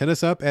comments. Hit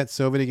us up at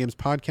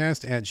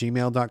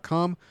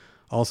sovideogamespodcast@gmail.com.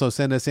 Also,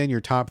 send us in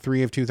your top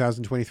 3 of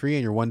 2023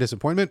 and your 1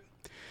 disappointment.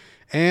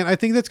 And I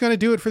think that's going to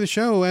do it for the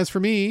show. As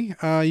for me,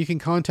 you can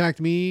contact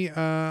me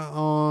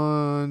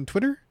on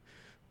Twitter,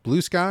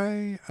 Blue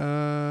Sky,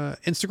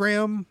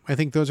 Instagram. I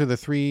think those are the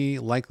 3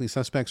 likely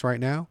suspects right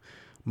now.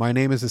 My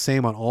name is the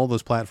same on all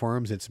those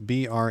platforms. It's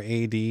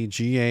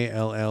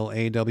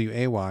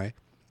BRADGALLAWAY.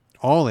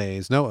 All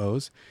A's, no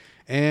O's.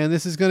 And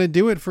this is going to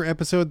do it for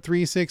episode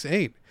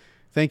 368.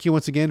 Thank you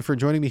once again for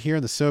joining me here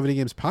on the So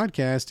Video Games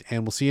Podcast,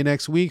 and we'll see you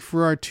next week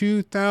for our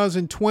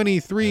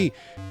 2023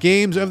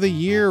 Games of the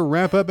Year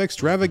wrap-up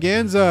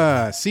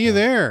extravaganza. See you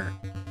there.